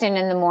haven't checked in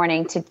the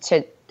morning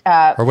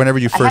or whenever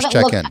you first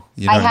check in.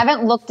 I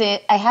haven't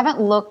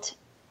looked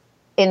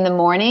in the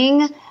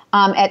morning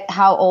at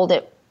how old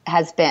it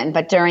has been,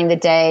 but during the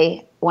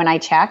day when I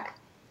check,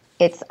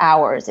 it's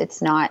hours. It's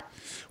not.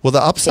 Well,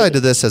 the upside to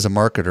this as a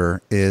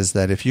marketer is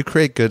that if you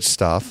create good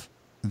stuff,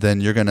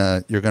 then you're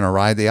gonna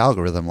ride the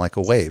algorithm like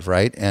a wave,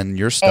 right? And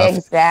your stuff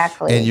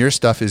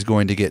is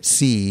going to get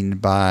seen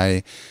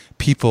by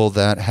people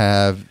that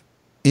have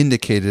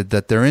indicated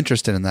that they're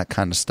interested in that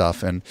kind of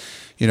stuff. And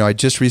I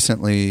just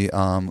recently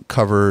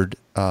covered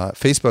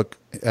Facebook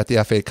at the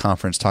F8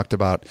 conference, talked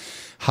about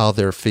how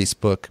their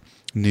Facebook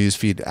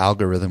newsfeed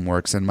algorithm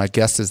works, and my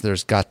guess is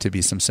there's got to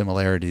be some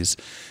similarities.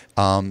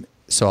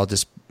 So I'll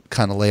just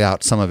kind of lay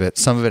out some of it.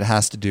 Some of it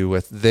has to do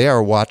with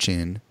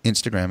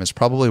Instagram is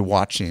probably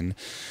watching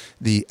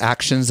the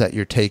actions that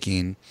you're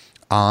taking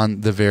on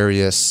the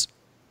various,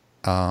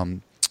 what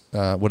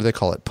do they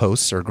call it,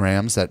 posts or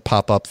grams that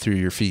pop up through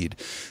your feed.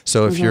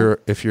 So if you're,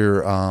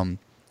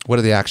 what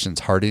are the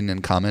actions? Hearting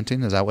and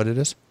commenting? Is that what it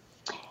is?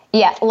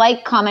 Yeah,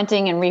 like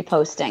commenting and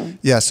reposting.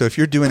 Yeah, so if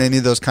you're doing any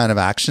of those kind of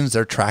actions,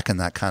 they're tracking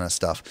that kind of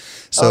stuff.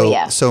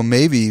 So, So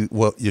maybe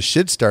what you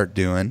should start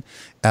doing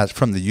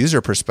from the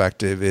user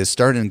perspective is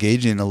start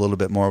engaging a little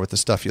bit more with the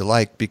stuff you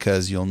like,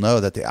 because you'll know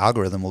that the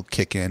algorithm will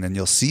kick in and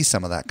you'll see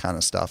some of that kind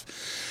of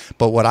stuff.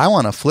 But what I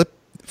want to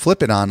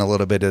flip it on a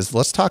little bit is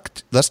let's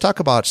talk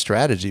about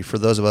strategy for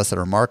those of us that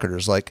are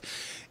marketers. Like,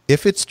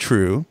 if it's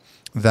true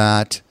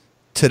that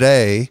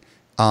today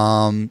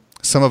some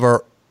of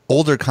our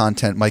older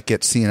content might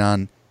get seen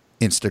on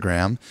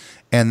Instagram,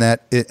 and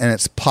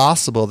it's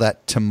possible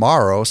that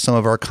tomorrow some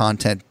of our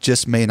content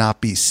just may not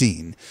be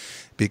seen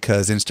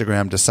because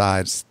Instagram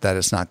decides that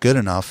it's not good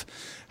enough.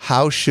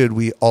 How should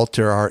we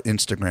alter our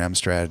Instagram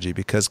strategy?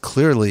 Because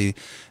clearly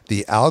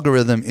the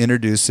algorithm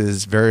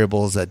introduces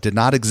variables that did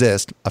not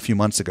exist a few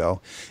months ago.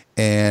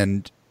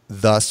 And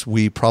thus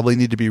we probably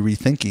need to be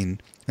rethinking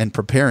and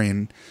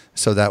preparing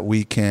so that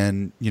we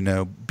can,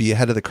 be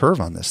ahead of the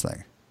curve on this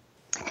thing.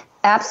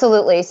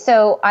 Absolutely.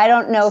 So I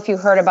don't know if you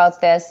heard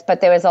about this, but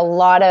there was a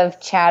lot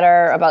of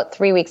chatter about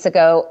 3 weeks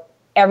ago.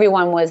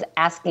 Everyone was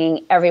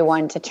asking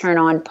everyone to turn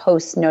on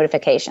post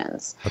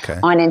notifications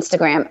on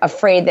Instagram,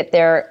 afraid that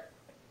their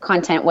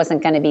content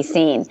wasn't going to be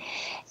seen.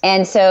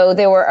 And so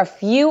there were a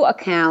few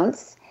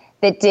accounts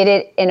that did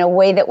it in a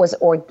way that was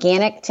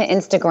organic to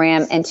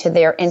Instagram and to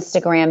their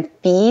Instagram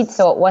feed.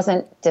 So it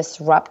wasn't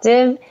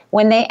disruptive.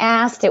 When they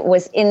asked, it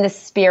was in the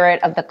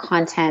spirit of the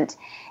content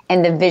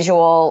and the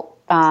visual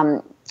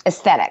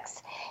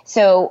aesthetics.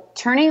 So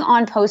turning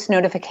on post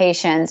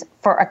notifications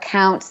for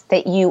accounts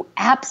that you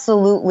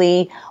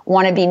absolutely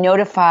want to be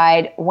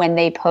notified when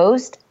they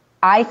post,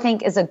 I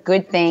think is a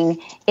good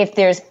thing if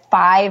there's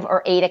 5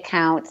 or 8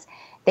 accounts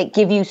that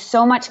give you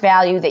so much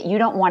value that you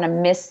don't want to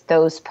miss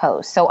those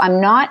posts. So I'm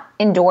not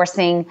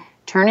endorsing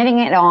turning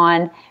it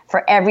on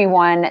for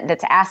everyone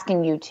that's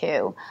asking you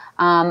to.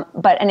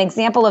 But an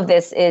example of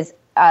this is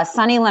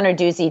Sunny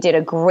Lenarduzzi did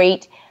a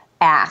great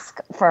ask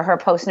for her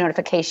post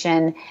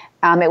notification.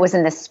 It was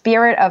in the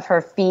spirit of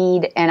her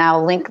feed, and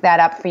I'll link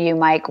that up for you,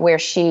 Mike, where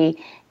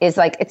she is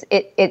like,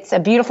 it's a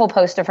beautiful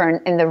post of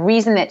her. And the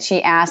reason that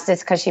she asked is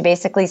because she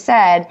basically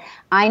said,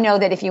 I know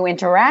that if you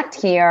interact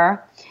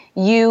here,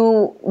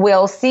 you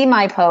will see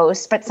my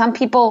post, but some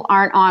people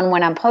aren't on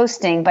when I'm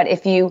posting. But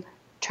if you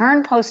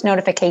turn post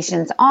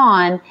notifications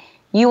on,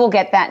 you will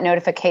get that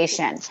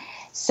notification.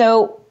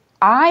 So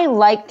I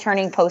like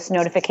turning post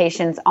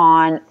notifications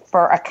on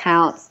for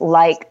accounts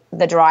like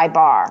The Dry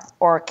Bar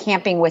or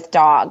Camping with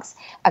Dogs,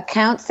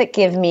 accounts that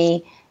give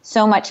me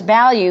so much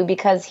value,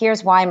 because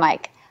here's why,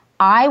 Mike.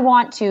 I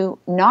want to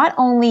not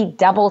only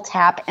double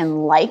tap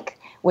and like,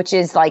 which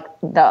is like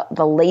the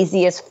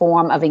laziest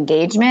form of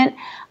engagement.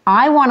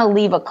 I want to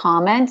leave a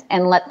comment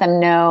and let them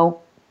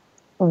know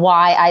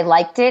why I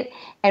liked it.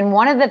 And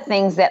one of the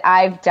things that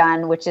I've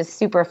done, which is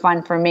super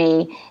fun for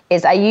me,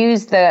 is I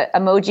use the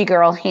emoji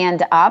girl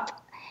hand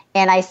up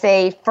and I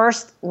say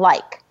first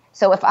like.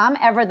 So if I'm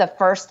ever the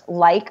first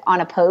like on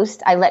a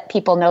post, I let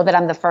people know that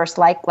I'm the first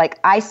like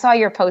I saw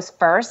your post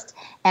first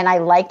and I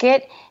like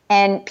it.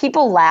 And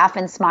people laugh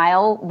and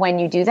smile when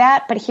you do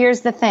that. But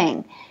here's the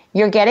thing.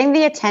 You're getting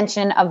the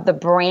attention of the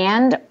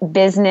brand,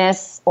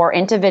 business, or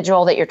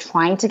individual that you're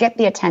trying to get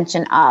the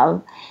attention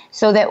of,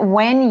 so that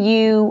when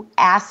you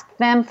ask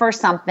them for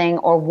something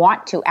or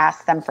want to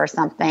ask them for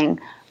something,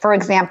 for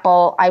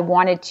example, I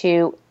wanted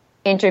to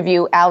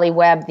interview Ali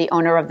Webb, the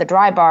owner of The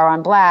Dry Bar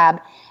on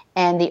Blab,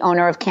 and the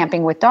owner of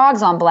Camping with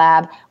Dogs on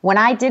Blab. When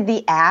I did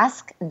the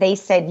ask, they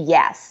said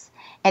yes.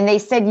 And they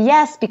said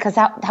yes because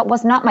that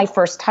was not my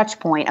first touch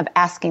point of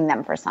asking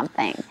them for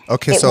something.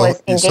 Okay, it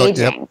was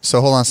engaging.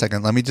 So hold on a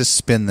second. Let me just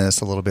spin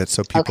this a little bit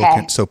so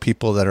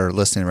people that are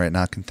listening right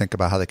now can think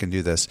about how they can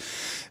do this.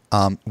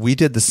 We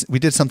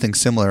did something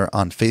similar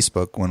on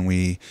Facebook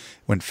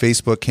when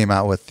Facebook came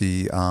out with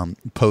the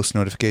post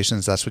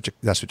notifications. That's what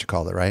you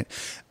called it, right?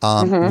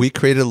 We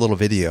created a little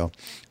video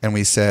and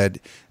we said,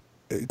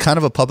 kind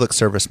of a public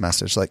service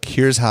message, like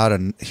here's how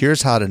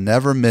to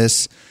never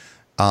miss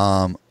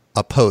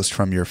a post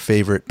from your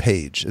favorite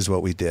page is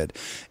what we did.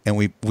 And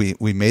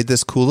we made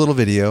this cool little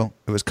video.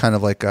 It was kind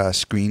of like a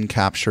screen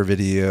capture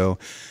video.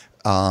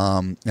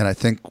 And I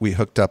think we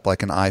hooked up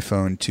like an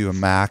iPhone to a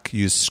Mac,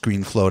 used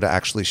ScreenFlow to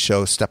actually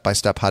show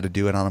step-by-step how to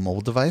do it on a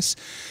mobile device.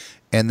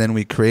 And then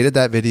we created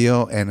that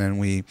video and then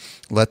we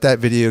let that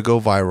video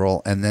go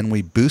viral and then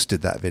we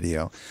boosted that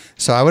video.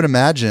 So I would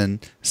imagine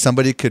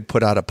somebody could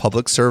put out a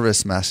public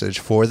service message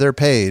for their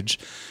page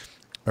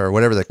or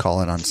whatever they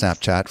call it on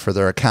Snapchat for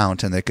their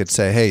account. And they could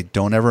say, hey,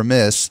 don't ever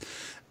miss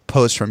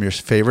posts from your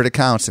favorite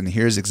accounts. And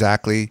here's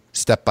exactly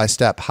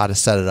step-by-step how to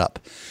set it up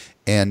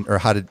or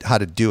how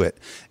to do it.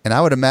 And I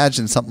would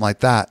imagine something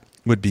like that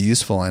would be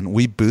useful. And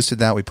we boosted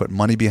that. We put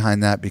money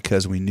behind that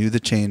because we knew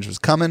the change was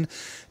coming.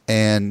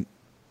 And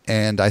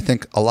I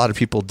think a lot of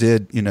people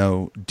did,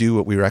 do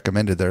what we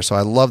recommended there. So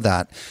I love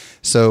that.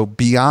 So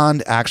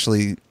beyond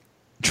actually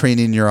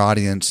training your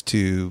audience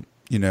to,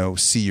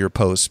 see your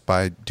posts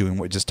by doing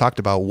what we just talked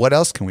about, what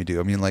else can we do?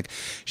 I mean, like,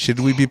 should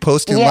we be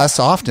posting less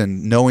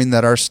often knowing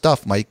that our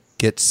stuff might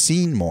get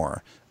seen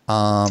more? So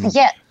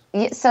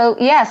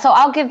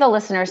I'll give the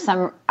listeners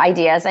some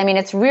ideas. I mean,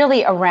 it's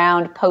really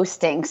around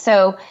posting.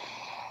 So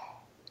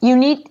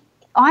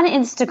on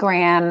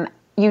Instagram,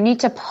 you need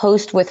to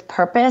post with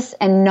purpose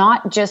and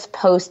not just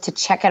post to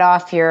check it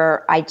off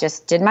I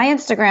just did my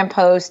Instagram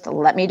post,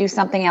 let me do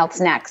something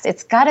else next.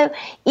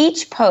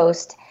 Each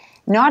post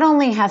not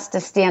only has to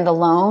stand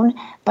alone,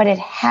 but it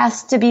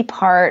has to be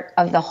part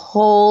of the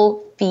whole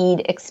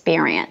feed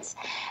experience.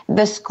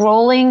 The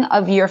scrolling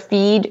of your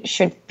feed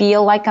should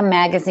feel like a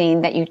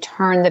magazine that you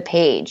turn the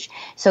page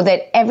so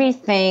that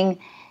everything,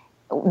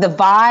 the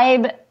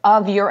vibe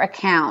of your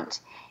account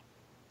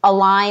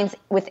aligns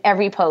with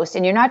every post,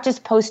 and you're not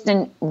just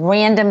posting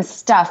random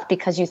stuff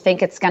because you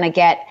think it's going to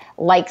get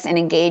likes and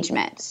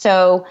engagement.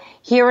 So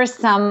here are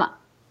some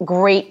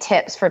great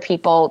tips for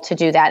people to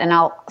do that, and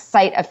I'll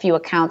cite a few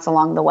accounts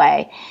along the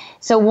way.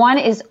 So one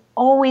is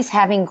always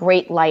having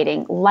great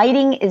lighting.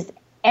 Lighting is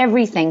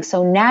everything.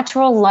 So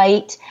natural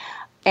light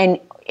and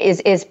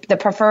is the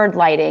preferred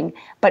lighting,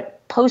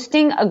 but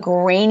posting a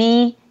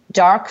grainy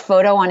dark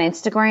photo on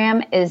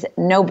Instagram is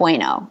no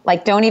bueno.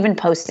 Like, don't even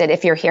post it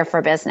if you're here for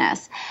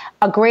business.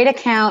 A great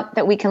account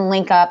that we can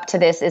link up to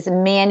this is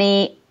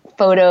Manny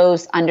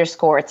Photos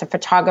 _. It's a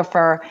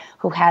photographer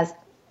who has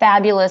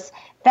fabulous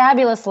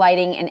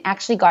lighting and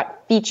actually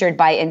got featured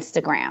by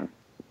Instagram.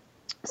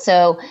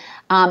 So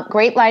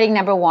great lighting,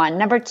 number one.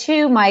 Number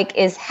two, Mike,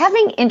 is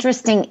having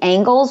interesting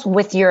angles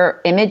with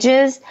your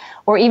images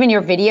or even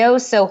your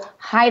videos. So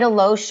high to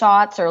low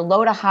shots or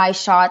low to high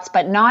shots,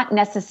 but not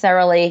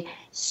necessarily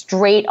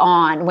straight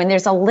on. When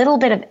there's a little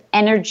bit of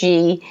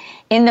energy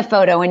in the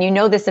photo, and you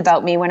know this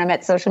about me when I'm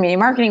at Social Media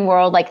Marketing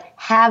World, like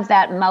have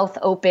that mouth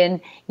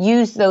open,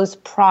 use those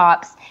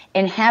props,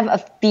 and have a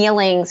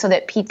feeling so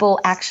that people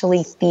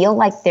actually feel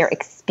like they're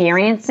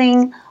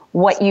experiencing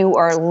what you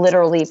are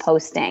literally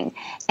posting.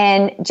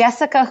 And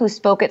Jessica, who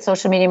spoke at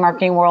Social Media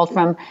Marketing World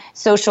from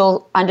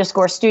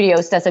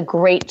Social_Studios, does a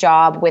great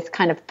job with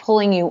kind of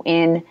pulling you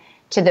in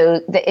to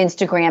the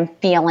Instagram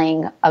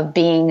feeling of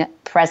being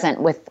present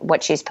with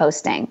what she's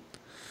posting.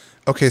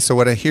 Okay, so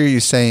what I hear you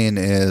saying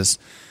is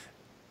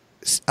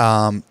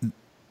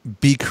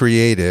be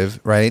creative,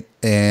 right?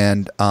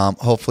 And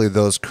hopefully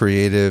those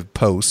creative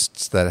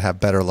posts that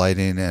have better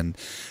lighting and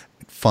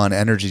fun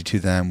energy to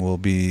them will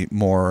be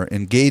more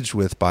engaged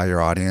with by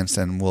your audience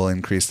and will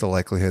increase the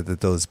likelihood that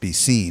those be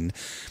seen.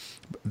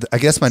 I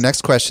guess my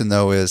next question,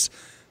 though, is,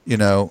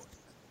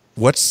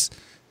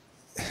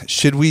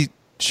 should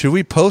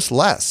we post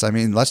less? I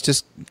mean, let's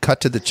just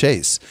cut to the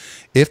chase.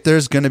 If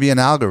there's going to be an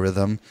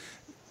algorithm,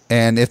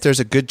 and if there's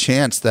a good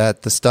chance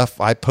that the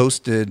stuff I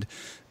posted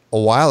a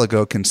while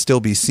ago can still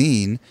be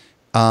seen,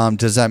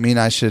 does that mean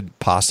I should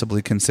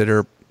possibly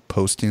consider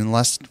posting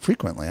less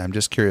frequently? I'm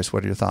just curious.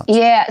 What are your thoughts?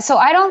 Yeah. So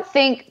I don't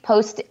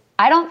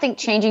think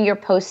changing your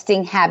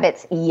posting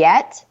habits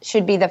yet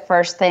should be the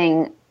first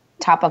thing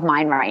top of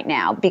mind right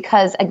now.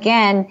 Because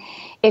again,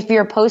 if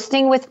you're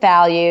posting with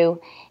value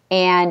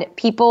and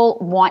people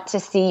want to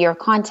see your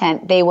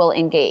content, they will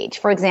engage.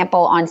 For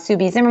example, on Sue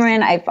B.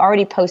 Zimmerman, I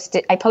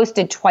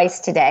posted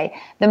twice today.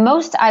 The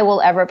most I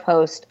will ever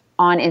post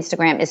on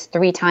Instagram is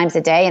 3 times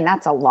a day, and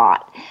that's a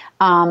lot.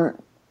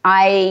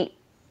 I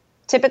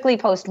typically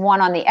post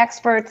 1 on the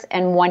experts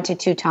and 1 to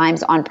 2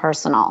 times on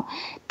personal.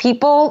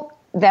 People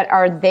that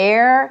are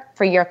there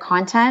for your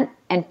content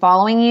and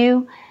following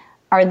you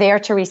are there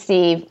to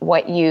receive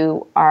what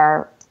you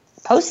are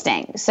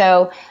posting.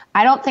 So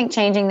I don't think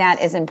changing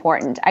that is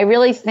important. I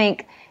really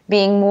think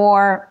being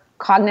more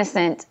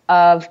cognizant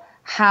of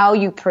how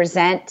you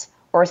present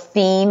or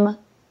theme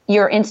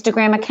your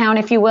Instagram account,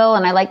 if you will.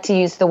 And I like to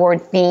use the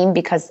word theme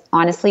because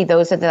honestly,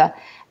 those are the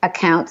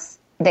accounts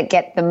that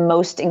get the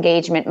most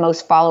engagement,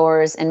 most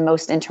followers, and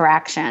most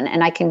interaction.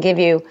 And I can give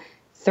you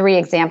 3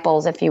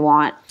 examples if you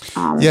want.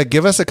 Yeah,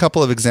 give us a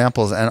couple of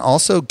examples and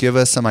also give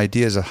us some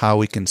ideas of how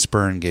we can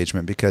spur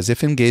engagement, because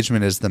if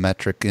engagement is the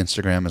metric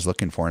Instagram is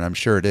looking for, and I'm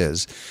sure it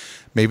is,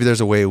 maybe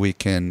there's a way we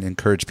can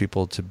encourage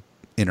people to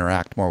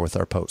interact more with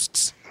our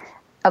posts.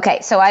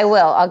 Okay, so I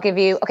will. I'll give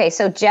you. Okay,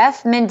 so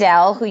Jeff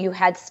Mendel, who you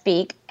had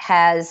speak,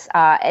 has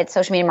at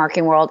Social Media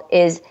Marketing World,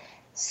 is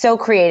so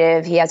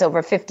creative. He has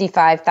over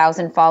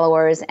 55,000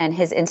 followers, and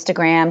his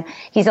Instagram,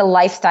 he's a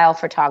lifestyle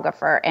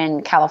photographer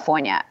in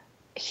California.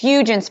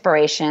 Huge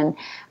inspiration.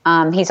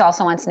 He's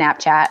also on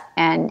Snapchat,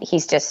 and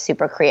he's just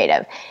super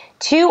creative.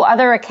 2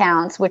 other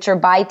accounts, which are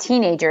by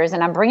teenagers,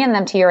 and I'm bringing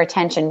them to your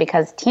attention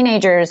because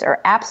teenagers are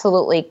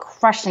absolutely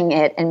crushing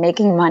it and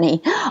making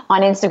money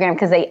on Instagram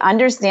because they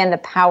understand the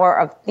power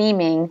of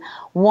theming.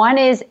 One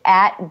is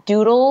at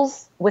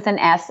Doodles with an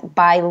S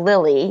by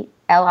Lily,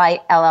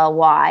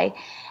 Lilly.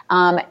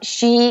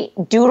 She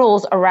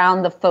doodles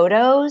around the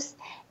photos,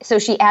 so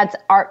she adds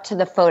art to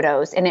the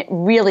photos, and it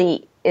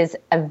really is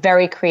a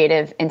very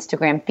creative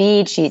Instagram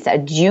feed. She's a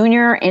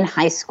junior in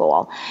high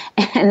school.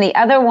 And the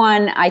other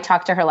one, I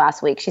talked to her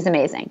last week. She's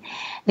amazing.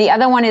 The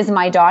other one is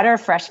my daughter,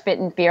 Fresh Fit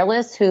and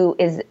Fearless, who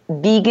is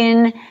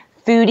vegan,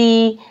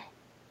 foodie,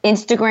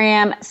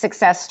 Instagram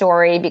success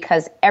story,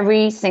 because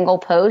every single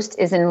post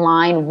is in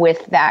line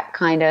with that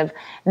kind of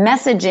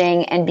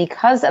messaging. And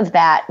because of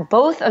that,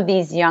 both of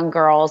these young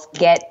girls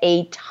get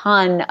a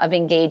ton of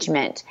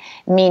engagement,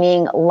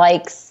 meaning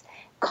likes,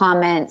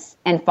 comments,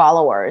 and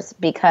followers,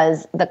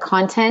 because the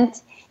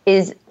content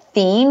is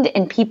themed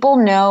and people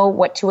know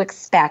what to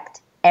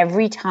expect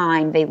every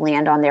time they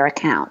land on their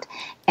account.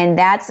 And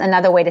that's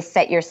another way to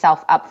set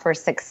yourself up for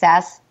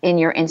success in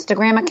your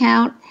Instagram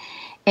account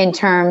in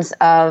terms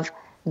of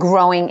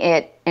growing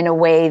it in a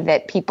way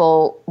that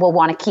people will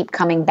want to keep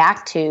coming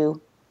back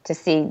to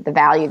see the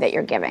value that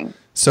you're giving.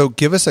 So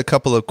give us a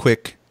couple of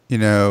quick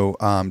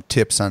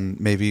tips on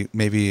maybe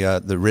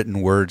the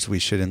written words we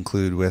should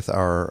include with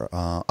our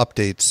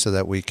updates so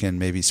that we can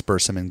maybe spur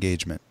some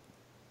engagement?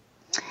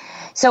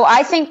 So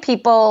I think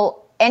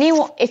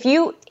if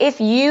you,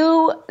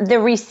 the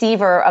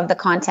receiver of the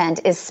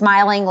content, is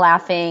smiling,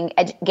 laughing,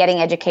 getting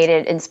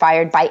educated,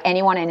 inspired by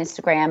anyone on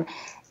Instagram,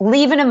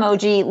 leave an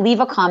emoji, leave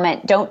a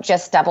comment. Don't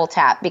just double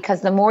tap,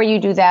 because the more you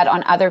do that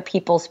on other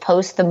people's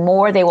posts, the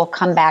more they will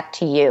come back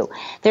to you.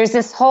 There's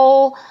this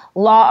whole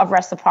law of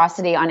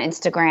reciprocity on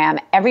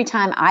Instagram. Every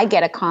time I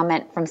get a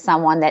comment from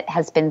someone that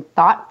has been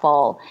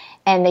thoughtful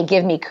and they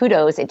give me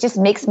kudos, it just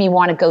makes me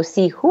want to go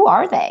see, who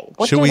are they?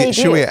 What do they do?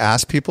 Should we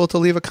ask people to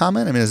leave a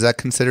comment? I mean, is that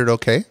considered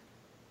okay?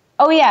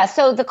 Oh, yeah.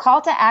 So the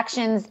call to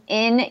actions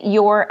in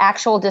your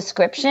actual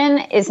description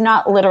is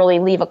not literally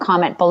leave a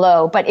comment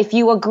below, but if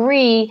you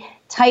agree,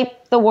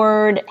 type the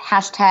word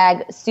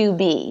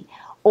 #SueB,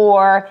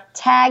 or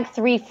tag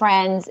 3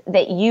 friends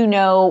that you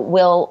know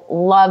will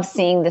love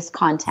seeing this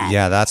content.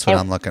 Yeah, that's what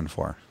I'm looking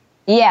for.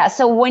 Yeah,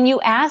 so when you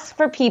ask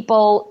for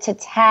people to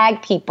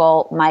tag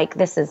people, Mike,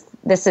 this is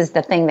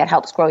the thing that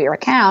helps grow your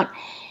account.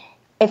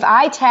 If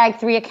I tag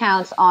 3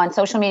 accounts on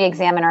Social Media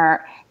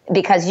Examiner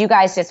because you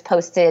guys just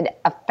posted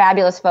a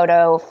fabulous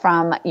photo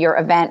from your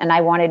event, and I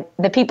wanted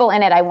the people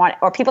in it,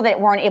 or people that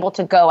weren't able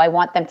to go, I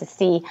want them to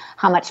see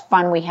how much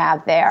fun we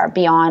have there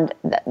beyond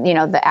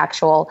the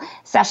actual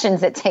sessions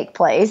that take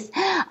place.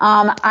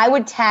 I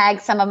would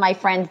tag some of my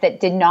friends that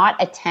did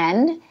not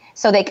attend,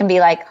 so they can be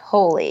like,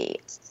 holy,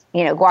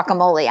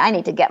 guacamole, I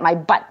need to get my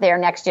butt there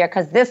next year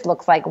because this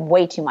looks like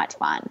way too much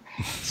fun.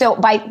 So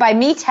by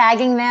me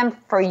tagging them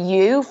for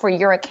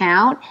your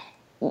account,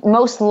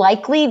 most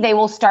likely they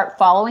will start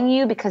following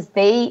you because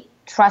they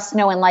trust,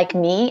 know, and like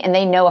me, and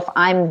they know if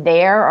I'm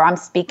there or I'm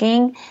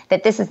speaking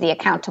that this is the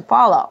account to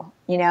follow,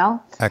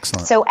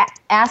 Excellent. So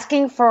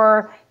asking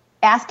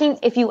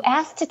if you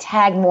ask to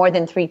tag more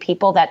than 3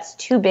 people, that's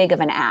too big of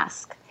an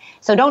ask.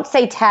 So don't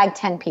say tag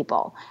 10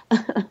 people.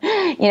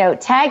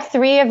 Tag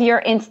 3 of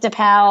your Insta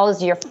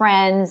pals, your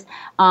friends,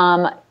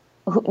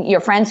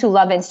 who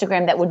love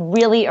Instagram that would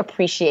really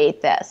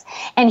appreciate this.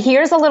 And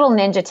here's a little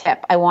ninja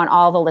tip I want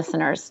all the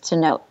listeners to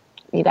note.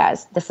 You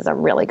guys, this is a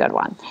really good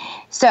one.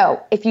 So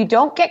if you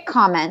don't get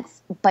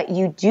comments, but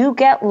you do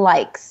get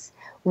likes,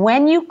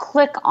 when you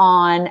click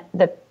on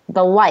the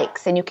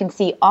likes, and you can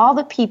see all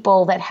the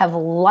people that have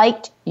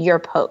liked your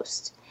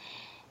post.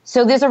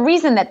 So there's a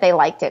reason that they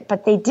liked it,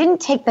 but they didn't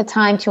take the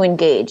time to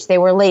engage. They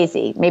were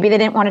lazy. Maybe they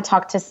didn't want to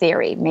talk to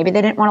Siri. Maybe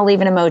they didn't want to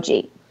leave an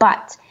emoji.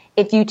 But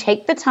if you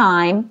take the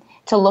time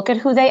to look at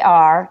who they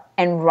are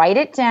and write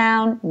it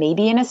down,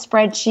 maybe in a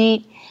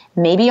spreadsheet,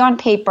 maybe on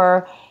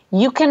paper,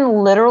 you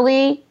can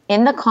literally,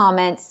 in the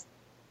comments,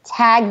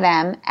 tag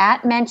them,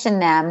 mention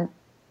them,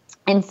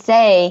 and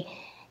say,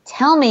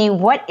 tell me,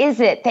 what is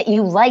it that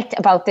you liked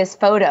about this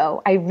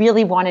photo? I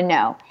really want to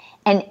know.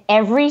 And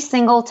every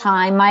single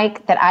time,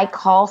 Mike, that I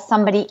call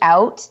somebody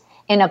out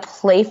in a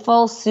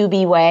playful,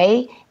 SueB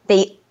way,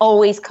 they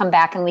always come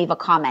back and leave a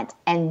comment.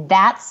 And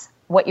that's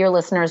what your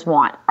listeners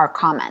want, are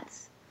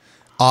comments.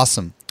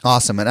 Awesome.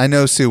 And I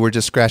know, Sue, we're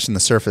just scratching the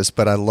surface,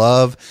 but I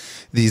love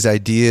these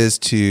ideas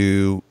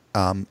to,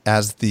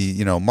 as the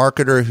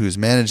marketer who's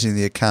managing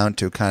the account,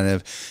 to kind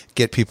of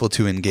get people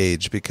to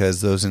engage,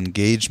 because those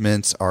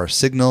engagements are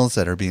signals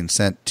that are being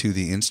sent to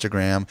the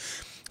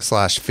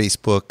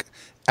Instagram/Facebook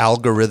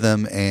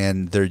algorithm,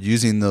 and they're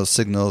using those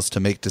signals to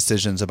make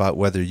decisions about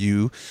whether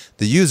you,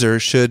 the user,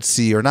 should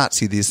see or not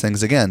see these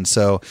things again.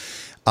 So,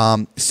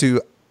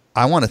 Sue,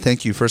 I want to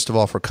thank you, first of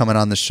all, for coming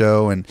on the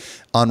show and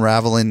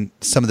unraveling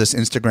some of this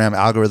Instagram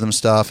algorithm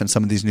stuff and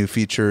some of these new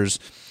features.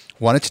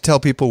 Why don't you tell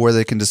people where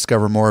they can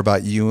discover more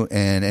about you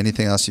and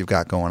anything else you've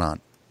got going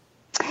on?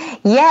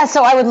 Yeah,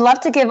 so I would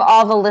love to give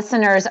all the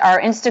listeners our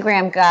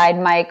Instagram guide,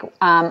 Mike,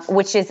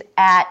 which is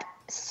at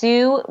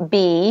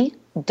SueB.ly.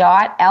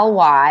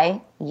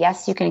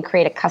 Yes, you can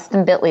create a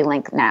custom Bitly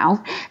link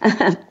now.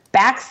 /SMN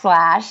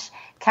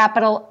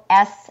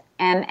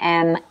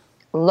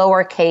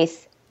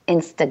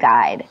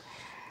 _Insta-guide.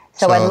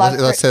 So I'd love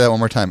let's say that one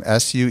more time.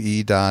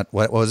 SUE.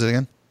 What was it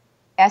again?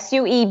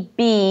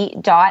 SUEB.ly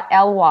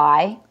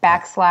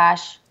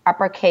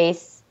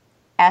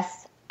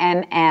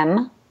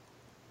 /SMM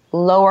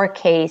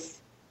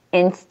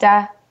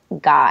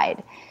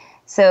 _Insta-guide.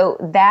 So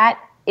that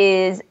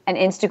is an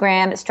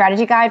Instagram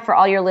strategy guide for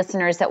all your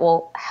listeners that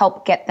will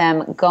help get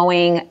them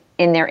going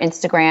in their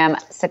Instagram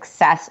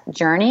success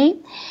journey.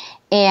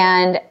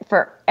 And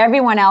for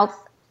everyone else,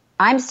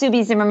 I'm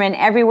SueB Zimmerman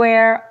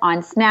everywhere,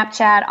 on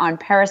Snapchat, on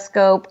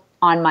Periscope,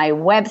 on my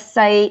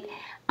website.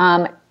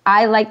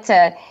 I like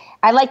to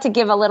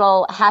give a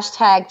little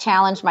hashtag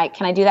challenge, Mike.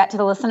 Can I do that to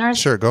the listeners?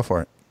 Sure, go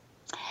for it.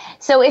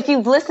 So if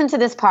you've listened to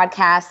this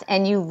podcast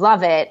and you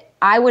love it,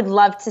 I would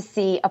love to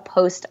see a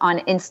post on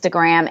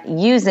Instagram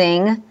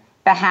using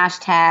the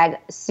hashtag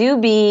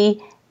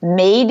SueB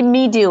made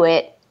me do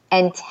it,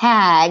 and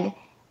tag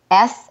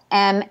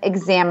SM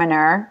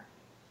Examiner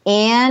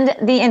and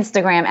the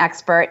Instagram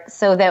expert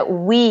so that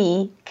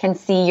we can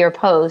see your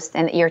post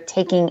and that you're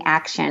taking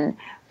action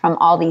from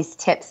all these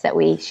tips that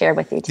we shared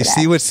with you today. You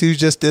see what Sue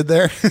just did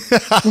there?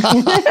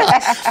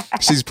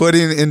 She's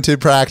putting into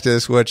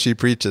practice what she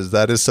preaches.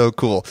 That is so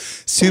cool.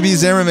 Sue B.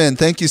 Zimmerman,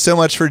 thank you so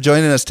much for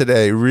joining us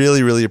today.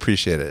 Really, really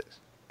appreciate it.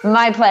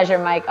 My pleasure,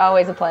 Mike.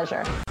 Always a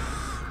pleasure.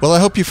 Well, I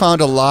hope you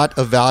found a lot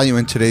of value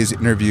in today's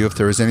interview. If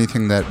there was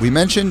anything that we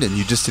mentioned and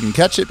you just didn't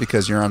catch it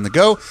because you're on the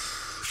go,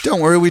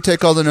 don't worry. We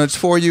take all the notes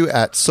for you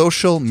at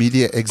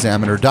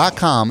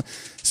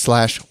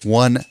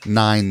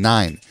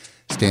socialmediaexaminer.com/199.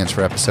 Stands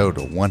for episode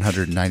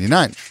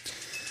 199.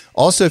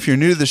 Also, if you're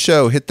new to the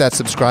show, hit that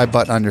subscribe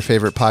button on your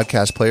favorite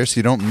podcast player so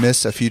you don't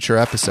miss a future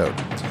episode.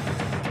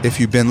 If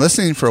you've been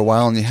listening for a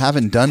while and you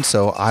haven't done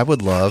so, I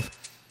would love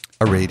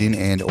a rating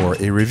and or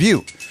a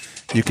review.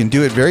 You can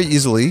do it very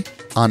easily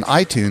on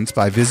iTunes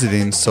by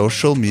visiting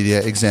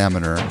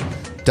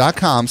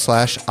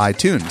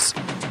socialmediaexaminer.com/iTunes.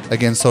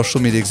 Again,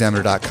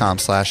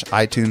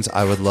 socialmediaexaminer.com/iTunes.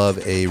 I would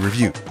love a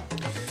review.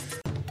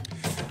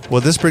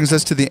 Well, this brings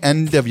us to the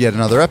end of yet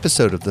another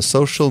episode of the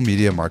Social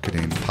Media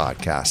Marketing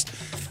Podcast.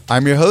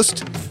 I'm your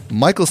host,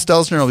 Michael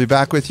Stelzner. I'll be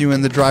back with you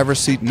in the driver's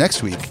seat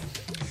next week.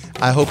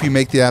 I hope you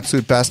make the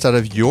absolute best out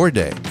of your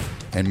day,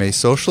 and may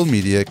social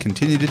media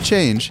continue to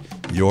change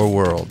your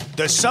world.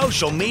 The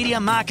Social Media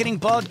Marketing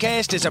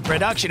Podcast is a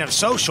production of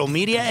Social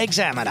Media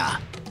Examiner.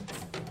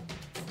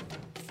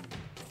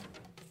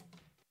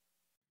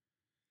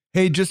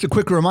 Hey, just a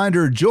quick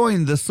reminder,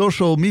 join the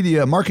Social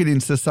Media Marketing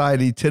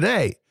Society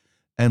today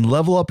and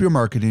level up your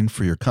marketing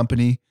for your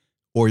company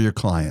or your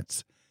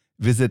clients.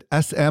 Visit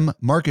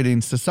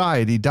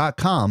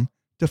smmarketingsociety.com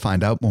to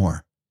find out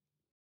more.